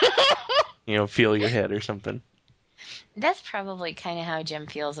feel your head or something. That's probably kind of how Jim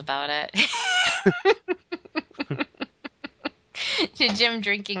feels about it. To Jim,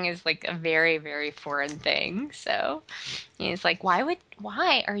 drinking is like a very, very foreign thing. So he's like,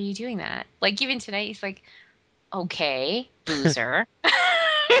 why are you doing that? Like even tonight, he's like, okay, boozer.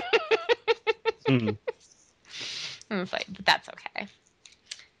 Mhm. And it's like, but that's okay.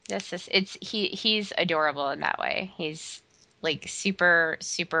 He's adorable in that way. He's like super,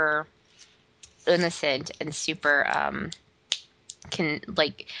 super innocent and super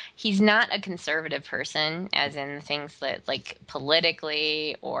he's not a conservative person as in things that like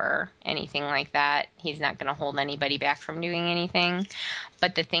politically or anything like that. He's not going to hold anybody back from doing anything,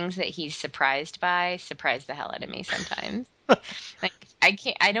 but the things that he's surprised by surprise the hell out of me sometimes. Like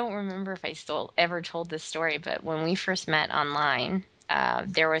I don't remember if I still ever told this story, but when we first met online,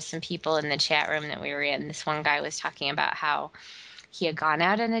 there was some people in the chat room that we were in. This one guy was talking about how he had gone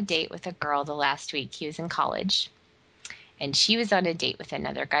out on a date with a girl the last week. He was in college. And she was on a date with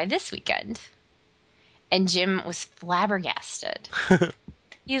another guy this weekend. And Jim was flabbergasted.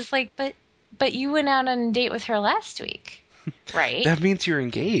 He's like, but you went out on a date with her last week, right? That means you're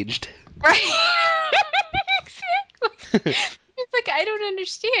engaged. Right. Exactly. He's Like, I don't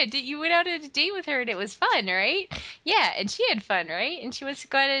understand. You went out on a date with her and it was fun, right? Yeah, and she had fun, right? And she wants to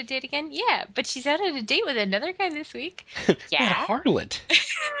go out on a date again? Yeah, but she's out on a date with another guy this week? That Yeah. harlot.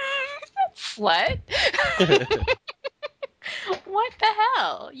 Slut? What the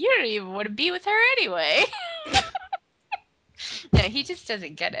hell? You don't even want to be with her anyway. No, he just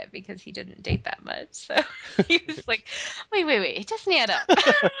doesn't get it because he didn't date that much. So he was like, wait, it doesn't add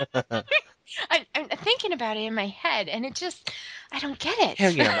up. I'm thinking about it in my head, and I don't get it.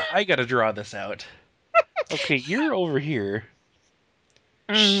 Hang on, I gotta draw this out. Okay, you're over here.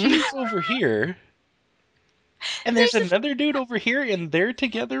 She's over here. And there's another dude over here, and they're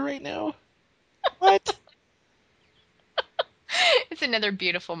together right now? What? It's another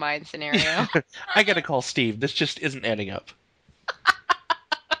beautiful mind scenario. I gotta call Steve. This just isn't adding up.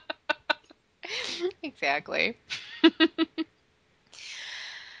 Exactly.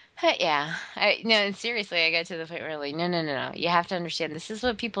 Yeah. No, seriously, I got to the point where like, no. You have to understand this is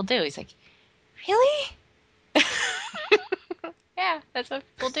what people do. He's like, really? Yeah, that's what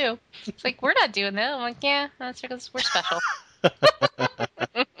people do. It's like, we're not doing that. I'm like, yeah, that's because we're special.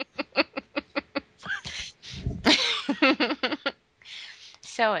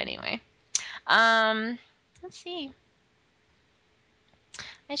 So anyway, let's see.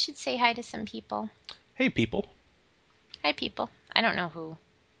 I should say hi to some people. Hey, people. Hi, people. I don't know who.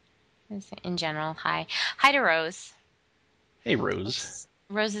 In general, hi. Hi to Rose. Hey, Rose.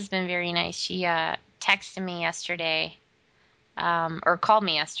 Rose has been very nice. She texted me yesterday, or called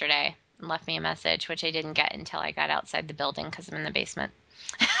me yesterday and left me a message, which I didn't get until I got outside the building because I'm in the basement.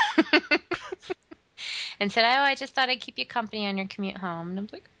 And said, oh, I just thought I'd keep you company on your commute home. And I'm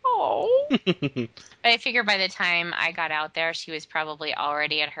like, oh. But I figure by the time I got out there, she was probably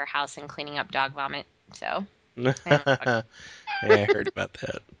already at her house and cleaning up dog vomit. So. Yeah, I heard about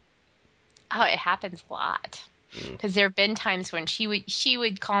that. Oh, it happens a lot. Because there have been times when she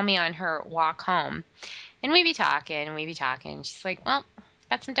would call me on her walk home, and we'd be talking. She's like, well,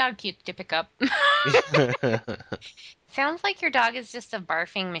 got some dog cute to pick up. Sounds like your dog is just a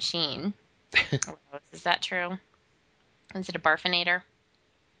barfing machine. Is that true? Is it a barfinator?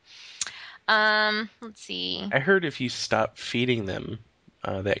 Let's see. I heard if you stop feeding them,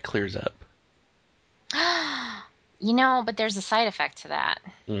 that clears up. But there's a side effect to that.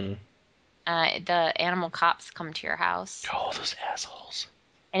 Mm. The animal cops come to your house. Oh, those assholes.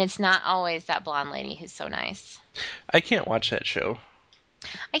 And it's not always that blonde lady who's so nice. I can't watch that show.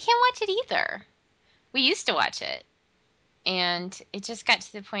 I can't watch it either. We used to watch it. And it just got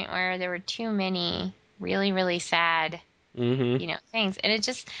to the point where there were too many really, really sad, things. And it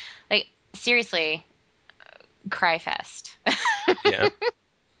just, like, seriously, cry fest. Yeah.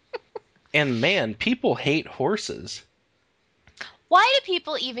 And man, people hate horses. Why do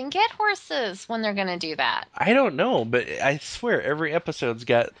people even get horses when they're going to do that? I don't know, but I swear every episode's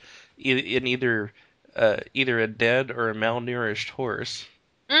got either a dead or a malnourished horse.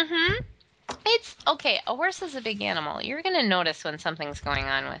 Mm-hmm. It's okay. A horse is a big animal. You're going to notice when something's going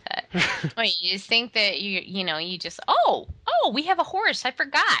on with it. Wait, you just think that you just, we have a horse. I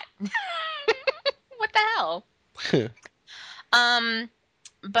forgot. What the hell?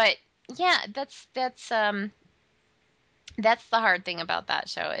 But yeah, that's the hard thing about that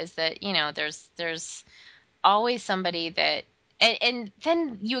show is that, there's always somebody that, and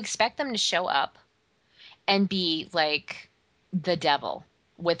then you expect them to show up and be like the devil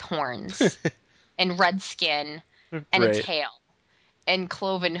with horns and red skin and a tail and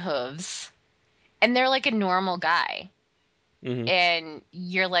cloven hooves. And they're like a normal guy. Mm-hmm. And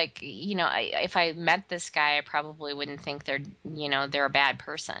you're like, if I met this guy, I probably wouldn't think they're a bad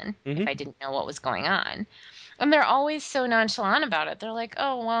person if I didn't know what was going on. And they're always so nonchalant about it. They're like,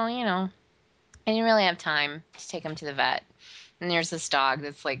 oh, well, I didn't really have time to take him to the vet. And there's this dog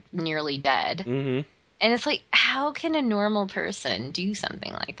that's like nearly dead. Mm-hmm. And it's like, how can a normal person do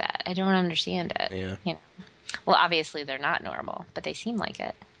something like that? I don't understand it. Yeah. Well, obviously they're not normal, but they seem like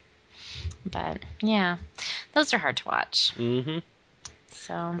it. But yeah, those are hard to watch. Mm-hmm.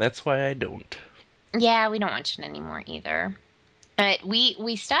 So that's why I don't. Yeah, we don't watch it anymore either. But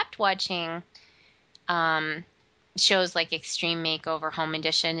we stopped watching shows like Extreme Makeover, Home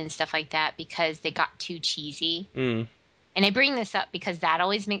Edition, and stuff like that because they got too cheesy. Mm. And I bring this up because that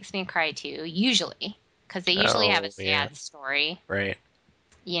always makes me cry too, usually. Because they usually have a sad story. Right.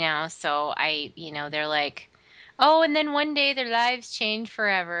 So they're like, oh, and then one day their lives change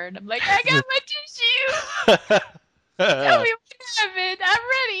forever. And I'm like, I got my tissue. Tell me what happened. I'm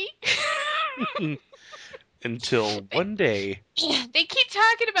ready. Until one day. They keep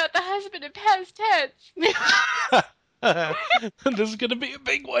talking about the husband in past tense. This is gonna be a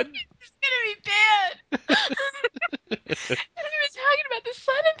big one. It's gonna be bad. And I was talking about the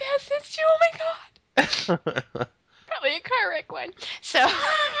sun and past tense too. Oh my god. Probably a car wreck one. So,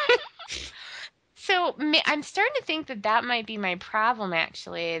 I'm starting to think that that might be my problem,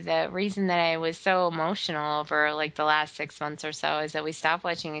 actually. The reason that I was so emotional over like the last 6 months or so is that we stopped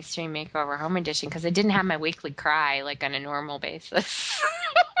watching Extreme Makeover Home Edition because I didn't have my weekly cry like on a normal basis.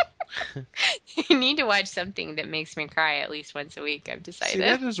 You need to watch something that makes me cry at least once a week, I've See, decided.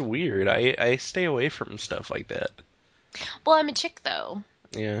 that is weird. I stay away from stuff like that. Well, I'm a chick though.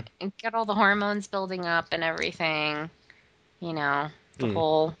 Yeah. And get all the hormones building up and everything, the Hmm.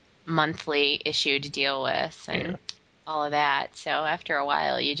 whole monthly issue to deal with Yeah. and all of that. So after a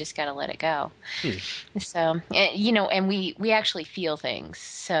while, you just got to let it go. Hmm. So, and we actually feel things.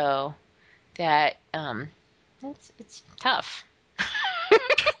 So that it's tough.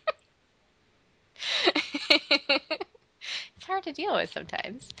 It's hard to deal with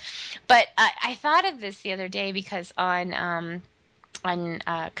sometimes. But I thought of this the other day because on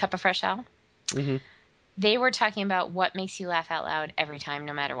Cup of Fresh Hell, Hmm. they were talking about what makes you laugh out loud every time,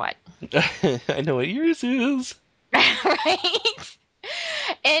 no matter what. I know what yours is. Right?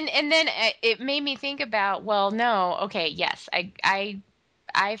 And then it made me think about, well, no, okay, yes,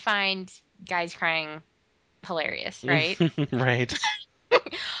 I find guys crying hilarious, right? Right.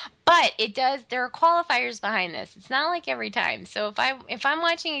 But there are qualifiers behind this. It's not like every time. So if I'm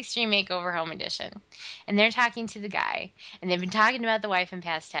watching Extreme Makeover Home Edition and they're talking to the guy and they've been talking about the wife in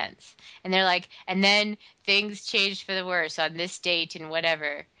past tense and they're like, and then things changed for the worse on this date and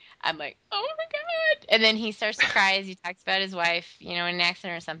whatever. I'm like, oh my God. And then he starts to cry as he talks about his wife, in an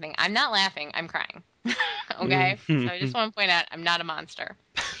accident or something. I'm not laughing, I'm crying. Okay? So I just want to point out I'm not a monster.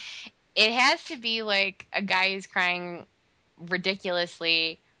 It has to be like a guy who's crying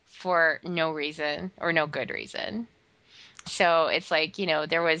ridiculously for no reason or no good reason. So it's like,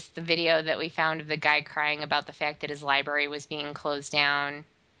 there was the video that we found of the guy crying about the fact that his library was being closed down.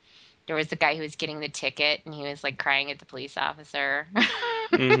 There was the guy who was getting the ticket and he was like crying at the police officer.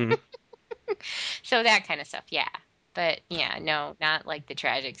 Hmm. So that kind of stuff, yeah. But yeah, no, not like the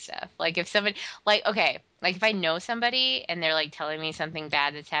tragic stuff. Like if somebody, like, okay, like if I know somebody and they're like telling me something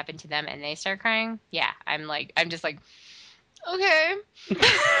bad that's happened to them and they start crying, yeah, I'm just like, okay.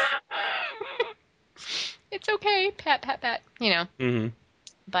 It's okay. Pat, pat, pat. Hmm.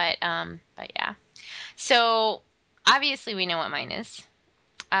 But yeah. So obviously we know what mine is.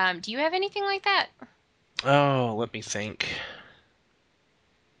 Do you have anything like that? Oh, let me think.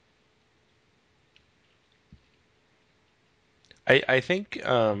 I think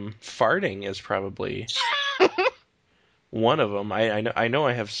farting is probably one of them. I know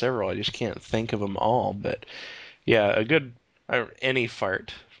I have several. I just can't think of them all. But yeah, a good any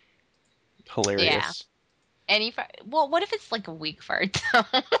fart, Yeah. hilarious. Any fart? Well, what if it's like a weak fart though?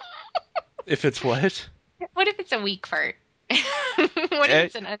 If it's what? What if it's a weak fart? What if I,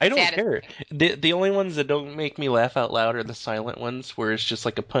 it's an I don't care. unsatisfying? The only ones that don't make me laugh out loud are the silent ones, where it's just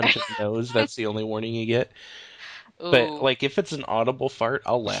like a punch in the nose. That's the only warning you get. But Ooh, like if it's an audible fart,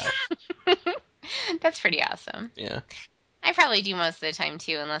 I'll laugh. that's pretty awesome. Yeah. I probably do most of the time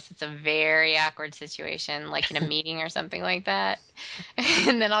too, unless it's a very awkward situation, like in a meeting or something like that.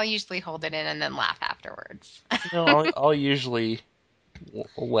 And then I'll usually hold it in and then laugh afterwards. No, I'll usually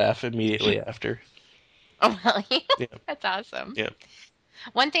laugh immediately after. Oh, really? Yeah. That's awesome. Yeah.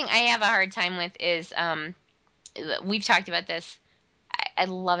 One thing I have a hard time with is we've talked about this. I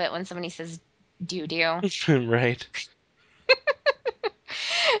love it when somebody says doo doo. Right.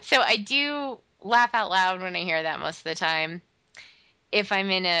 So I do laugh out loud when I hear that most of the time. If I'm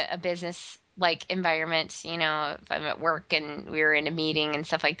in a business like environment, if I'm at work and we were in a meeting and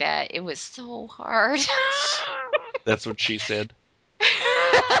stuff like that, it was so hard. That's what she said.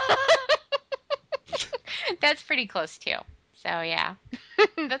 That's pretty close too. So yeah,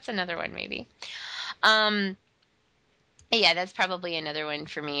 that's another one maybe. Um, yeah, that's probably another one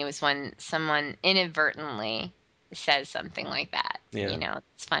for me was when someone inadvertently says something like that. Yeah.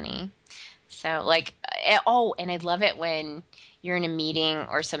 It's funny. So like, and I love it when you're in a meeting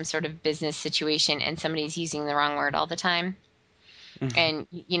or some sort of business situation and somebody's using the wrong word all the time. Hmm. And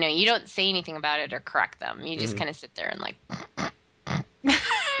you don't say anything about it or correct them. You just Hmm. kind of sit there and like,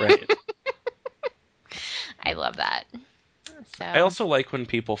 Right. I love that. I So also like when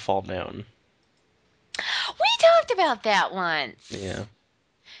people fall down. we talked about that once. Yeah.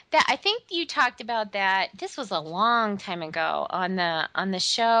 That I think you talked about that. This was a long time ago on the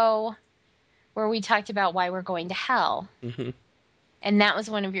show where we talked about why we're going to hell, Hmm. and that was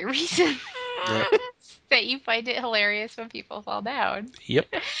one of your reasons. Yep. That you find it hilarious when people fall down. Yep.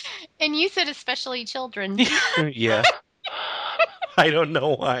 And you said especially children. Yeah. I don't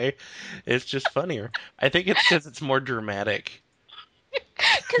know why. It's just funnier. I think it's because it's more dramatic.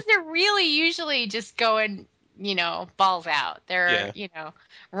 Because they're really usually just going, balls out. They're, Yeah.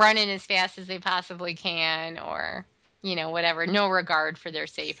 running as fast as they possibly can or, whatever. No regard for their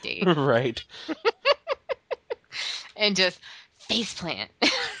safety. Right. And just face plant.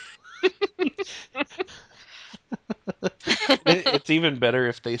 It's even better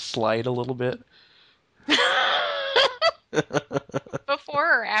if they slide a little bit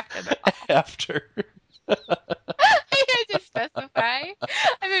Before or after the fall. after. I had to specify.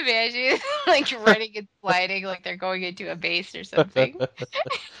 I'm imagining like running and sliding like they're going into a base or something.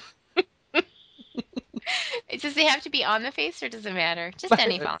 Does it have to be on the face or does it matter? Just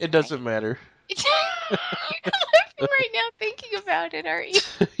any falling. It doesn't matter. You're laughing right now thinking about it, aren't you?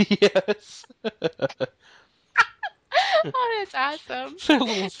 Yes. Oh, that's awesome. Their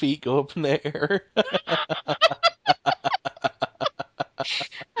little feet go up in the air.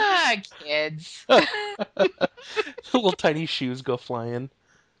 Ah, kids. Little tiny shoes go flying.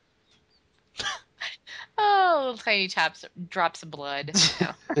 Oh, little tiny drops of blood.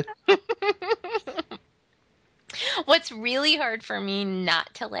 No. What's really hard for me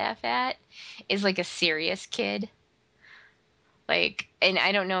not to laugh at is like a serious kid. Like, and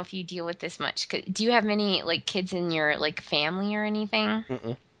I don't know if you deal with this much. Do you have many like kids in your like family or anything?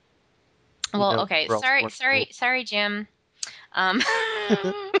 Mm-mm. Well, No, okay. we're all Sorry, Jim. Um,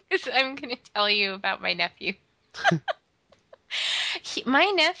 'Cause I'm gonna tell you about my nephew. My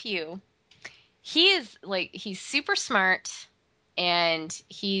nephew, he's super smart and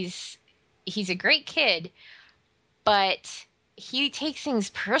he's a great kid, but he takes things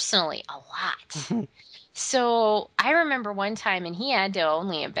personally a lot. So I remember one time, and he had to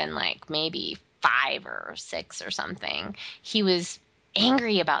only have been like maybe 5 or 6 or something. He was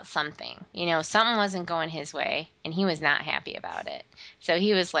angry about something. Something wasn't going his way, and he was not happy about it. So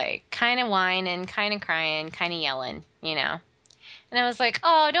he was like kind of whining, kind of crying, kind of yelling. And I was like,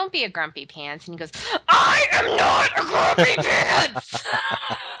 oh, don't be a grumpy pants. And he goes, I am not a grumpy pants.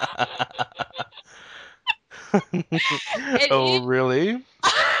 And Oh, really?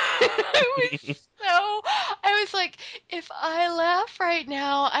 I was like, if I laugh right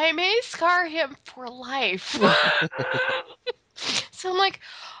now, I may scar him for life. So I'm like,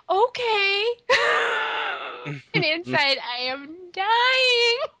 okay. And inside, I am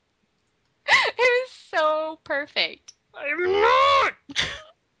dying. It was so perfect. I'm not.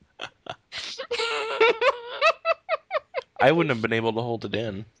 I wouldn't have been able to hold it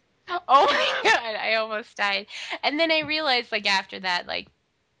in. Oh my God, I almost died. And then I realized, like, after that, like,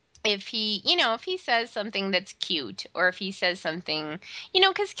 if he says something that's cute, or if he says something,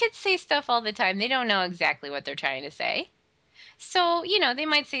 because kids say stuff all the time, they don't know exactly what they're trying to say. So, they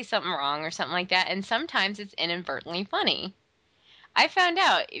might say something wrong or something like that, and sometimes it's inadvertently funny. I found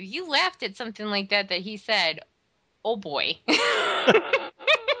out if you laughed at something like that he said, oh boy.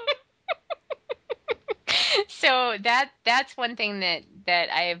 So that's one thing that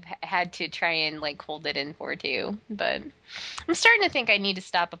I've had to try and like hold it in for too. But I'm starting to think I need to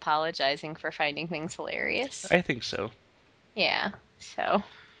stop apologizing for finding things hilarious. I think so. Yeah. So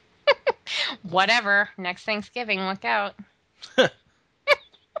whatever. Next Thanksgiving, look out.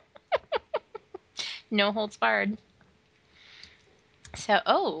 No holds barred. So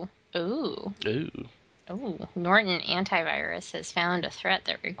ooh. Ooh. Norton Antivirus has found a threat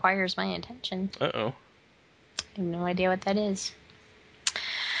that requires my attention. Uh-oh. I have no idea what that is.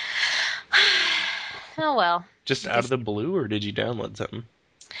 Oh well. Just out of the blue, or did you download something?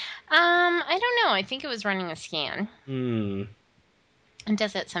 I don't know. I think it was running a scan. Hmm. It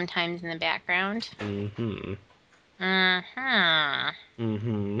does it sometimes in the background. Mm-hmm. Mm-hmm.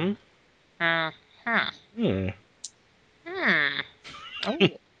 Mm-hmm. Mm-hmm. Hmm. Oh.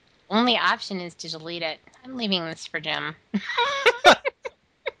 Only option is to delete it. I'm leaving this for Jim.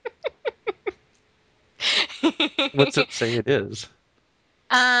 What's it say it is?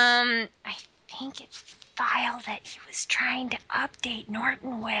 I think it's the file that he was trying to update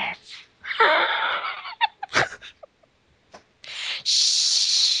Norton with.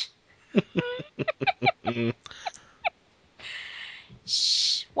 Shh.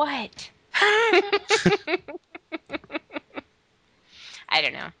 Shh. What? I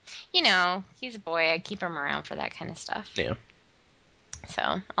don't know. He's a boy. I keep him around for that kind of stuff. Yeah.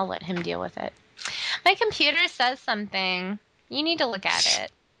 So I'll let him deal with it. My computer says something. You need to look at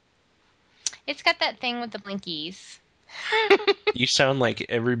it. It's got that thing with the blinkies. You sound like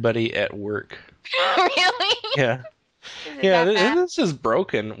everybody at work. Really? Yeah. Is it Yeah, that bad? this is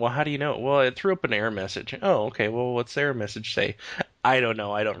broken. Well, how do you know? Well, it threw up an error message. Oh, okay. Well, what's the error message say? I don't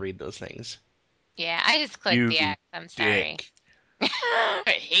know. I don't read those things. Yeah, I just clicked the You X. I'm sorry. dick.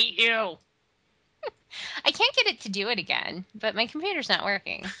 I hate you. I can't get it to do it again, but my computer's not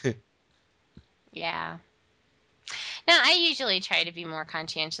working. Yeah. Now, I usually try to be more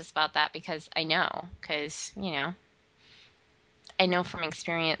conscientious about that because I know from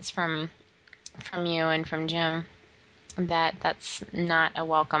experience from you and from Jim that that's not a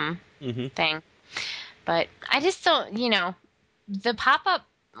welcome Hmm. thing. But I just don't, the pop-up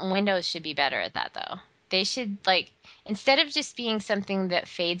windows should be better at that though. They should like instead of just being something that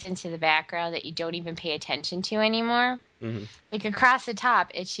fades into the background that you don't even pay attention to anymore, Hmm. like across the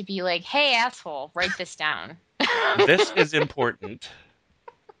top, it should be like, "Hey asshole, write this down." This is important.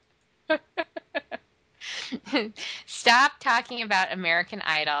 Stop talking about American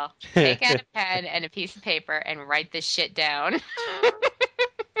Idol. Take out a pen and a piece of paper and write this shit down.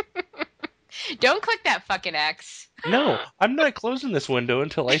 Don't click that fucking X. No, I'm not closing this window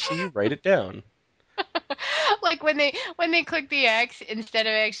until I see you write it down. Like when they click the X, instead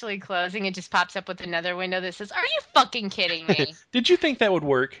of actually closing, it just pops up with another window that says, "Are you fucking kidding me?" Did you think that would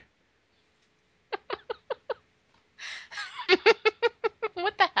work?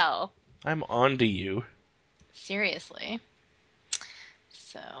 What the hell? I'm on to you. Seriously.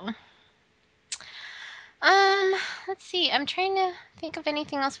 So, let's see. I'm trying to think of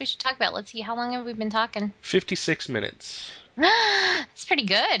anything else we should talk about. Let's see. How long have we been talking? 56 minutes. It's pretty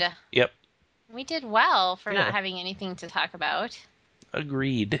good. Yep. We did well for not Yeah. having anything to talk about.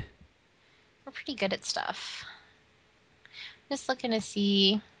 Agreed. We're pretty good at stuff. Just looking to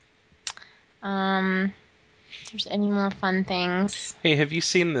see if there's any more fun things. Hey, have you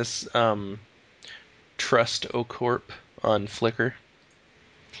seen this Trust O Corp on Flickr?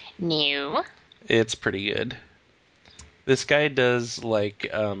 New. It's pretty good. This guy does like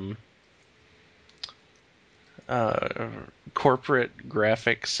uh corporate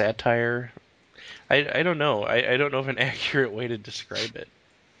graphic satire. I don't know. I don't know of an accurate way to describe it.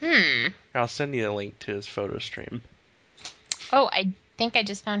 Hmm. I'll send you a link to his photo stream. Oh, I think I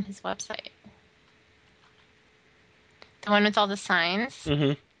just found his website. The one with all the signs.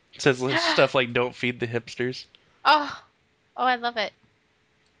 Mm-hmm. It says stuff like "Don't feed the hipsters." Oh, oh, I love it.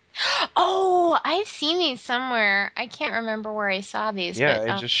 Oh, I've seen these somewhere. I can't remember where I saw these, Yeah, but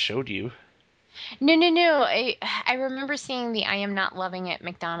I just showed you. no, no, no. I remember seeing the "I am not loving it"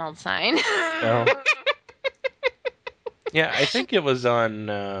 McDonald's sign. Oh, yeah, I think it was on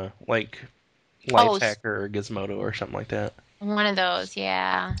like Oh, Lifehacker or Gizmodo or something like that. one of those.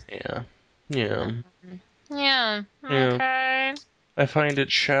 Yeah. Yeah, yeah, Um, yeah. yeah. Okay. I find it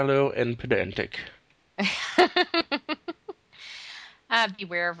shallow and pedantic.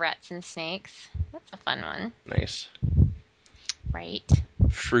 Beware of rats and snakes. That's a fun one, Nice. right?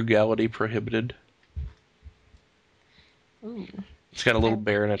 Frugality prohibited. Ooh. It's got a little I-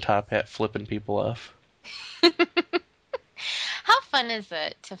 bear in a top hat flipping people off. How fun is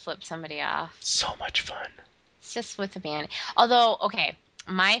it to flip somebody off? So much fun. It's just with a band. Although, okay,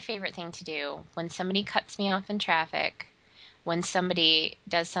 my favorite thing to do when somebody cuts me off in traffic, when somebody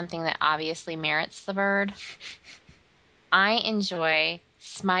does something that obviously merits the bird, I enjoy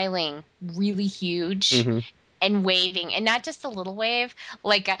smiling really huge Hmm. and waving, and not just a little wave,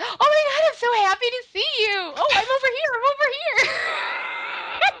 like, oh my God, I'm so happy to see you. Oh, I'm over here.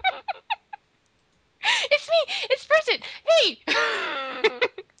 It's me. It's Bridget. Hey. That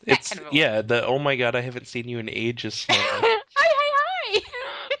It's kind of a wave. yeah. The oh my god, I haven't seen you in ages smile. Hi, hi, hi.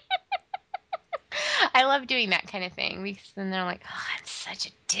 I love doing that kind of thing because then they're like, oh, I'm such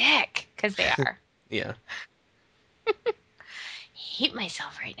a dick. Because they are. Yeah. I hate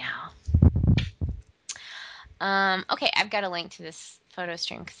myself right now. Okay, I've got a link to this photo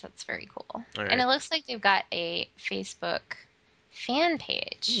stream because that's very cool. All And it right. looks like they've got a Facebook fan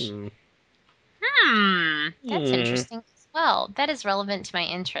page. Hmm. That's Hmm. interesting as well. That is relevant to my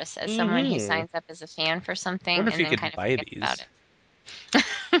interests as someone who Hmm. signs up as a fan for I something wonder if and you then could kind of buy forgets about these.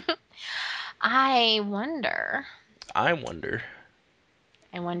 it. I wonder. I wonder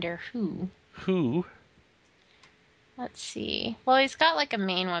I wonder who. who. Let's see. Well, he's got like a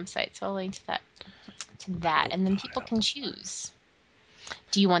main website, so I'll link to that, and then people can choose.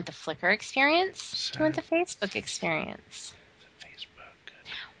 Do you want the Flickr experience? Do you want the Facebook experience? Facebook.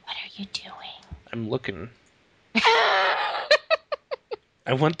 What are you doing? I'm looking. I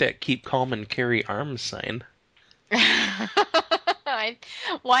want that keep calm and carry arms sign.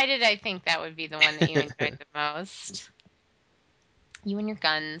 Why did I think that would be the one that you enjoyed the most? You and your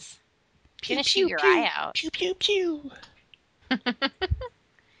guns. Pew Gonna shoot pew your pew eye out. pew pew pew.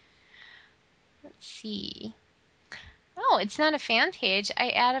 Let's see. Oh, it's not a fan page.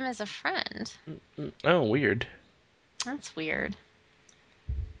 I add him as a friend. Oh, weird. That's weird.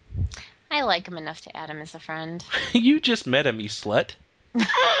 I like him enough to add him as a friend. You just met him, you slut.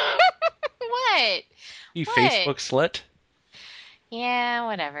 What? You What? Facebook slut. Yeah,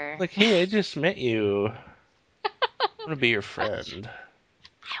 whatever. Like, hey, I just met you. I want to be your friend.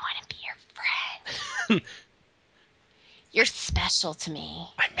 I want to be your friend. You're special to me.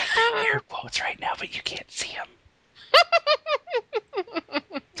 I'm making air quotes right now, but you can't see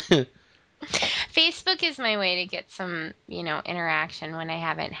them. Facebook is my way to get some, interaction when I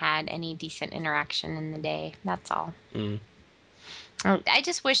haven't had any decent interaction in the day. That's all. Mm. I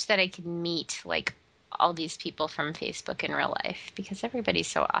just wish that I could meet like all these people from Facebook in real life because everybody's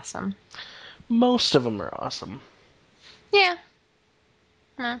so awesome. Most of them are awesome. Yeah.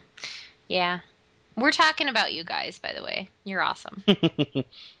 Huh. Yeah. We're talking about you guys, by the way. You're awesome.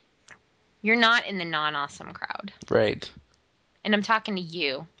 You're not in the non-awesome crowd. Right. And I'm talking to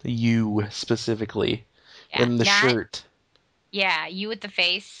you. You specifically. Yeah. In the shirt. Yeah, you with the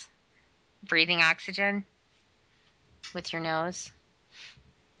face, breathing oxygen with your nose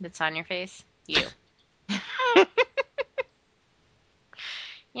that's on your face. You.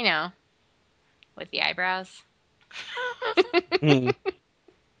 You know, with the eyebrows. Mm.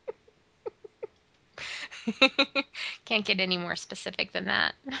 Can't get any more specific than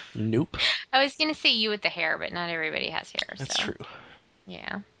that. Nope. I was going to say you with the hair, but not everybody has hair. That's so. true.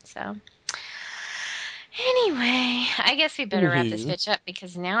 Yeah, so. Anyway, I guess we better wrap this bitch up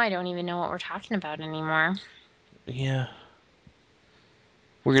because now I don't even know what we're talking about anymore. Yeah.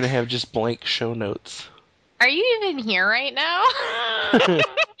 We're going to have just blank show notes. Are you even here right now?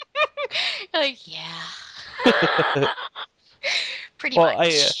 Like, yeah. Pretty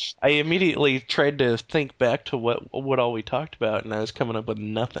much. I immediately tried to think back to what all we talked about, and I was coming up with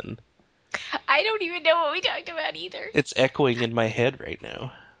nothing. I don't even know what we talked about either. It's echoing in my head right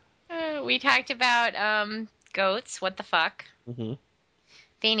now. We talked about goats. What the fuck? Mm-hmm.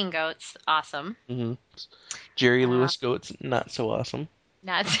 Feigning goats. Awesome. Mm-hmm. Jerry Lewis goats, not so awesome.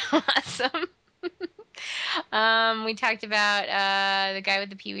 Not so awesome. We talked about the guy with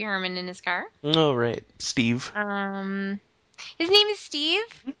the Pee Wee Herman in his car. Oh, right. Steve. His name is Steve.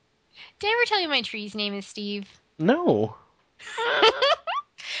 Did I ever tell you my tree's name is Steve? No.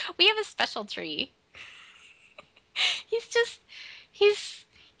 We have a special tree. He's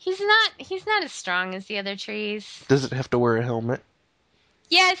not as strong as the other trees. Does it have to wear a helmet?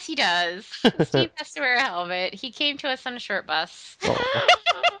 Yes, he does. Steve has to wear a helmet. He came to us on a short bus. Oh.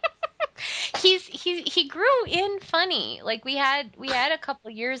 He grew in funny. Like we had a couple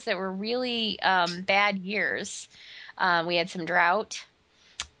years that were really bad years. We had some drought,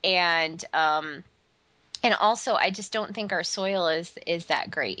 and also I just don't think our soil is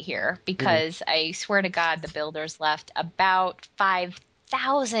that great here because I swear to God the builders left about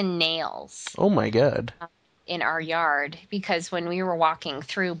 5,000 nails. Oh my God. In our yard because when we were walking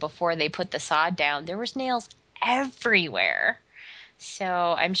through before they put the sod down, there was nails everywhere.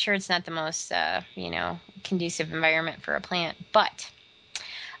 So I'm sure it's not the most, conducive environment for a plant. But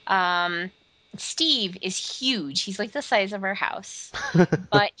Steve is huge. He's like the size of our house.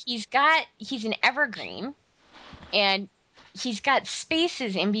 But he's an evergreen. And he's got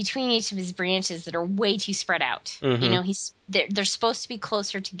spaces in between each of his branches that are way too spread out. Mm-hmm. They're supposed to be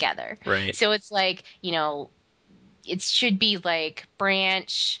closer together. Right. So it's like, it should be like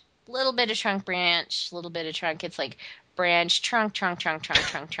branch, little bit of trunk, branch, little bit of trunk. It's like branch, trunk, trunk, trunk, trunk,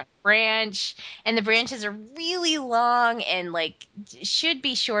 trunk, trunk, branch. And the branches are really long and like should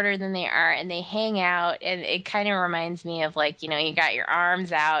be shorter than they are. And they hang out. And it kind of reminds me of like, you got your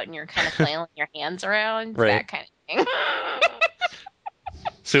arms out and you're kind of flailing your hands around. Right. That kind of thing.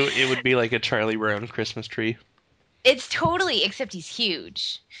 So it would be like a Charlie Brown Christmas tree. It's totally, except he's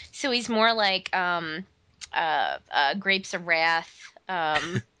huge. So he's more like Grapes of Wrath.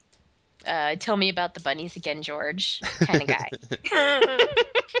 Tell me about the bunnies again, George, kind of guy.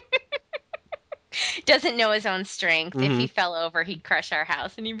 Doesn't know his own strength. Mm-hmm. If he fell over, he'd crush our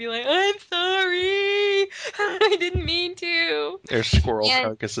house, and he'd be like, "I'm sorry, I didn't mean to." There's squirrel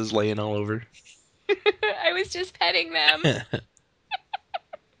carcasses laying all over. I was just petting them, and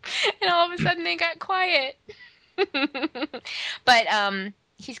all of a sudden they got quiet. But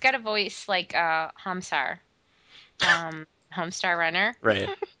he's got a voice like Hamsar, Homestar Runner. Right.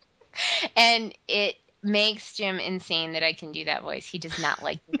 And it makes Jim insane that I can do that voice. He does not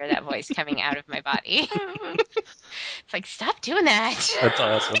like to hear that voice coming out of my body. It's like, stop doing that. That's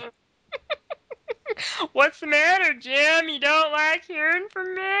awesome. What's the matter, Jim? You don't like hearing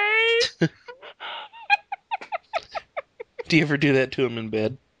from me? Do you ever do that to him in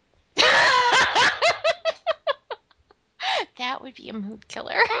bed? that would be a mood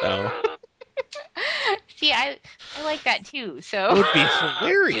killer. Oh. See, I like that too. It So would be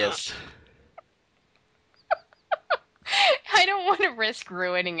hilarious. I don't want to risk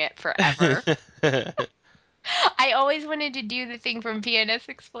ruining it forever. I always wanted to do the thing from PNS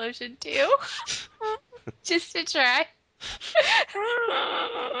Explosion too, just to try.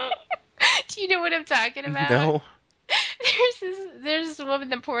 Do you know what I'm talking about? No. There's this woman,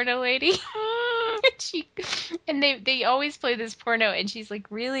 the porno lady. and they always play this porno, and she's like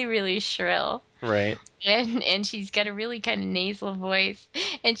really, really shrill. Right. And she's got a really kind of nasal voice,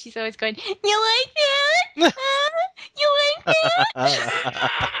 and she's always going, "You like that? You like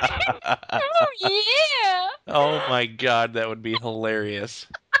that? Oh yeah!" Oh my god, that would be hilarious.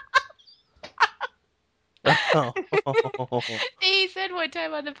 They said one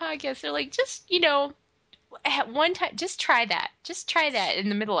time on the podcast, they're like, just at one time, just try that in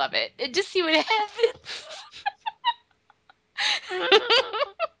the middle of it, and just see what happens.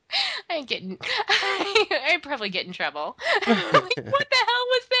 I probably get in trouble. Like, what the hell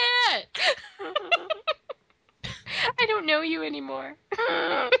was that? I don't know you anymore.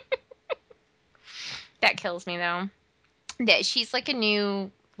 That kills me though. That she's like a new,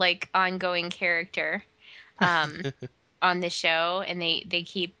 like, ongoing character on the show, and they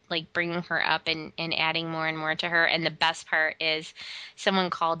keep like bringing her up and adding more and more to her. And the best part is someone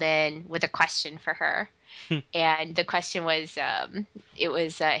called in with a question for her. And the question was,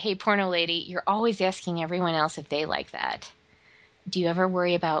 hey, porno lady, you're always asking everyone else if they like that. Do you ever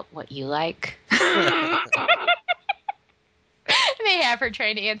worry about what you like? They have her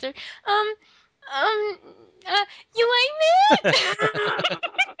trying to answer. You like that?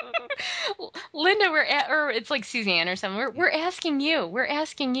 Linda, or it's like Suzanne or something. We're asking you. We're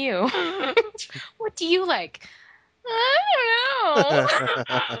asking you. What do you like? I don't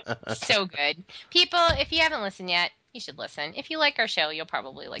know. So good. People, if you haven't listened yet, you should listen. If you like our show, you'll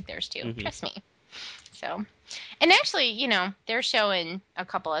probably like theirs too. Mm-hmm. Trust me. So, and actually, their show and a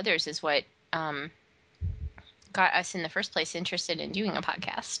couple others is what got us in the first place interested in doing a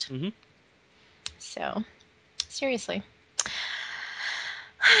podcast. Mm-hmm. So, seriously.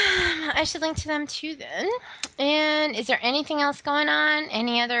 I should link to them too then. And is there anything else going on?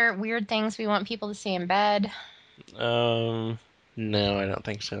 Any other weird things we want people to see in bed? No, I don't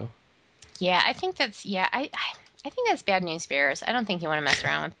think so. Yeah, I think that's, I think that's Bad News Bears. I don't think you want to mess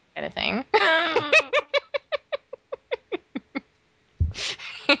around with that kind of thing.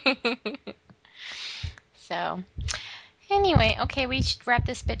 So, anyway, okay, we should wrap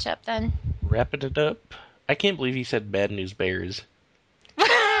this bitch up then. Wrapping it up? I can't believe he said Bad News Bears.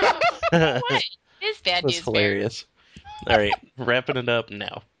 What? It is Bad News Bears. That's hilarious. All right, wrapping it up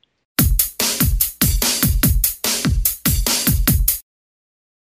now.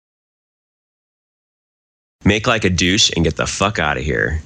 Make like a douche and get the fuck out of here.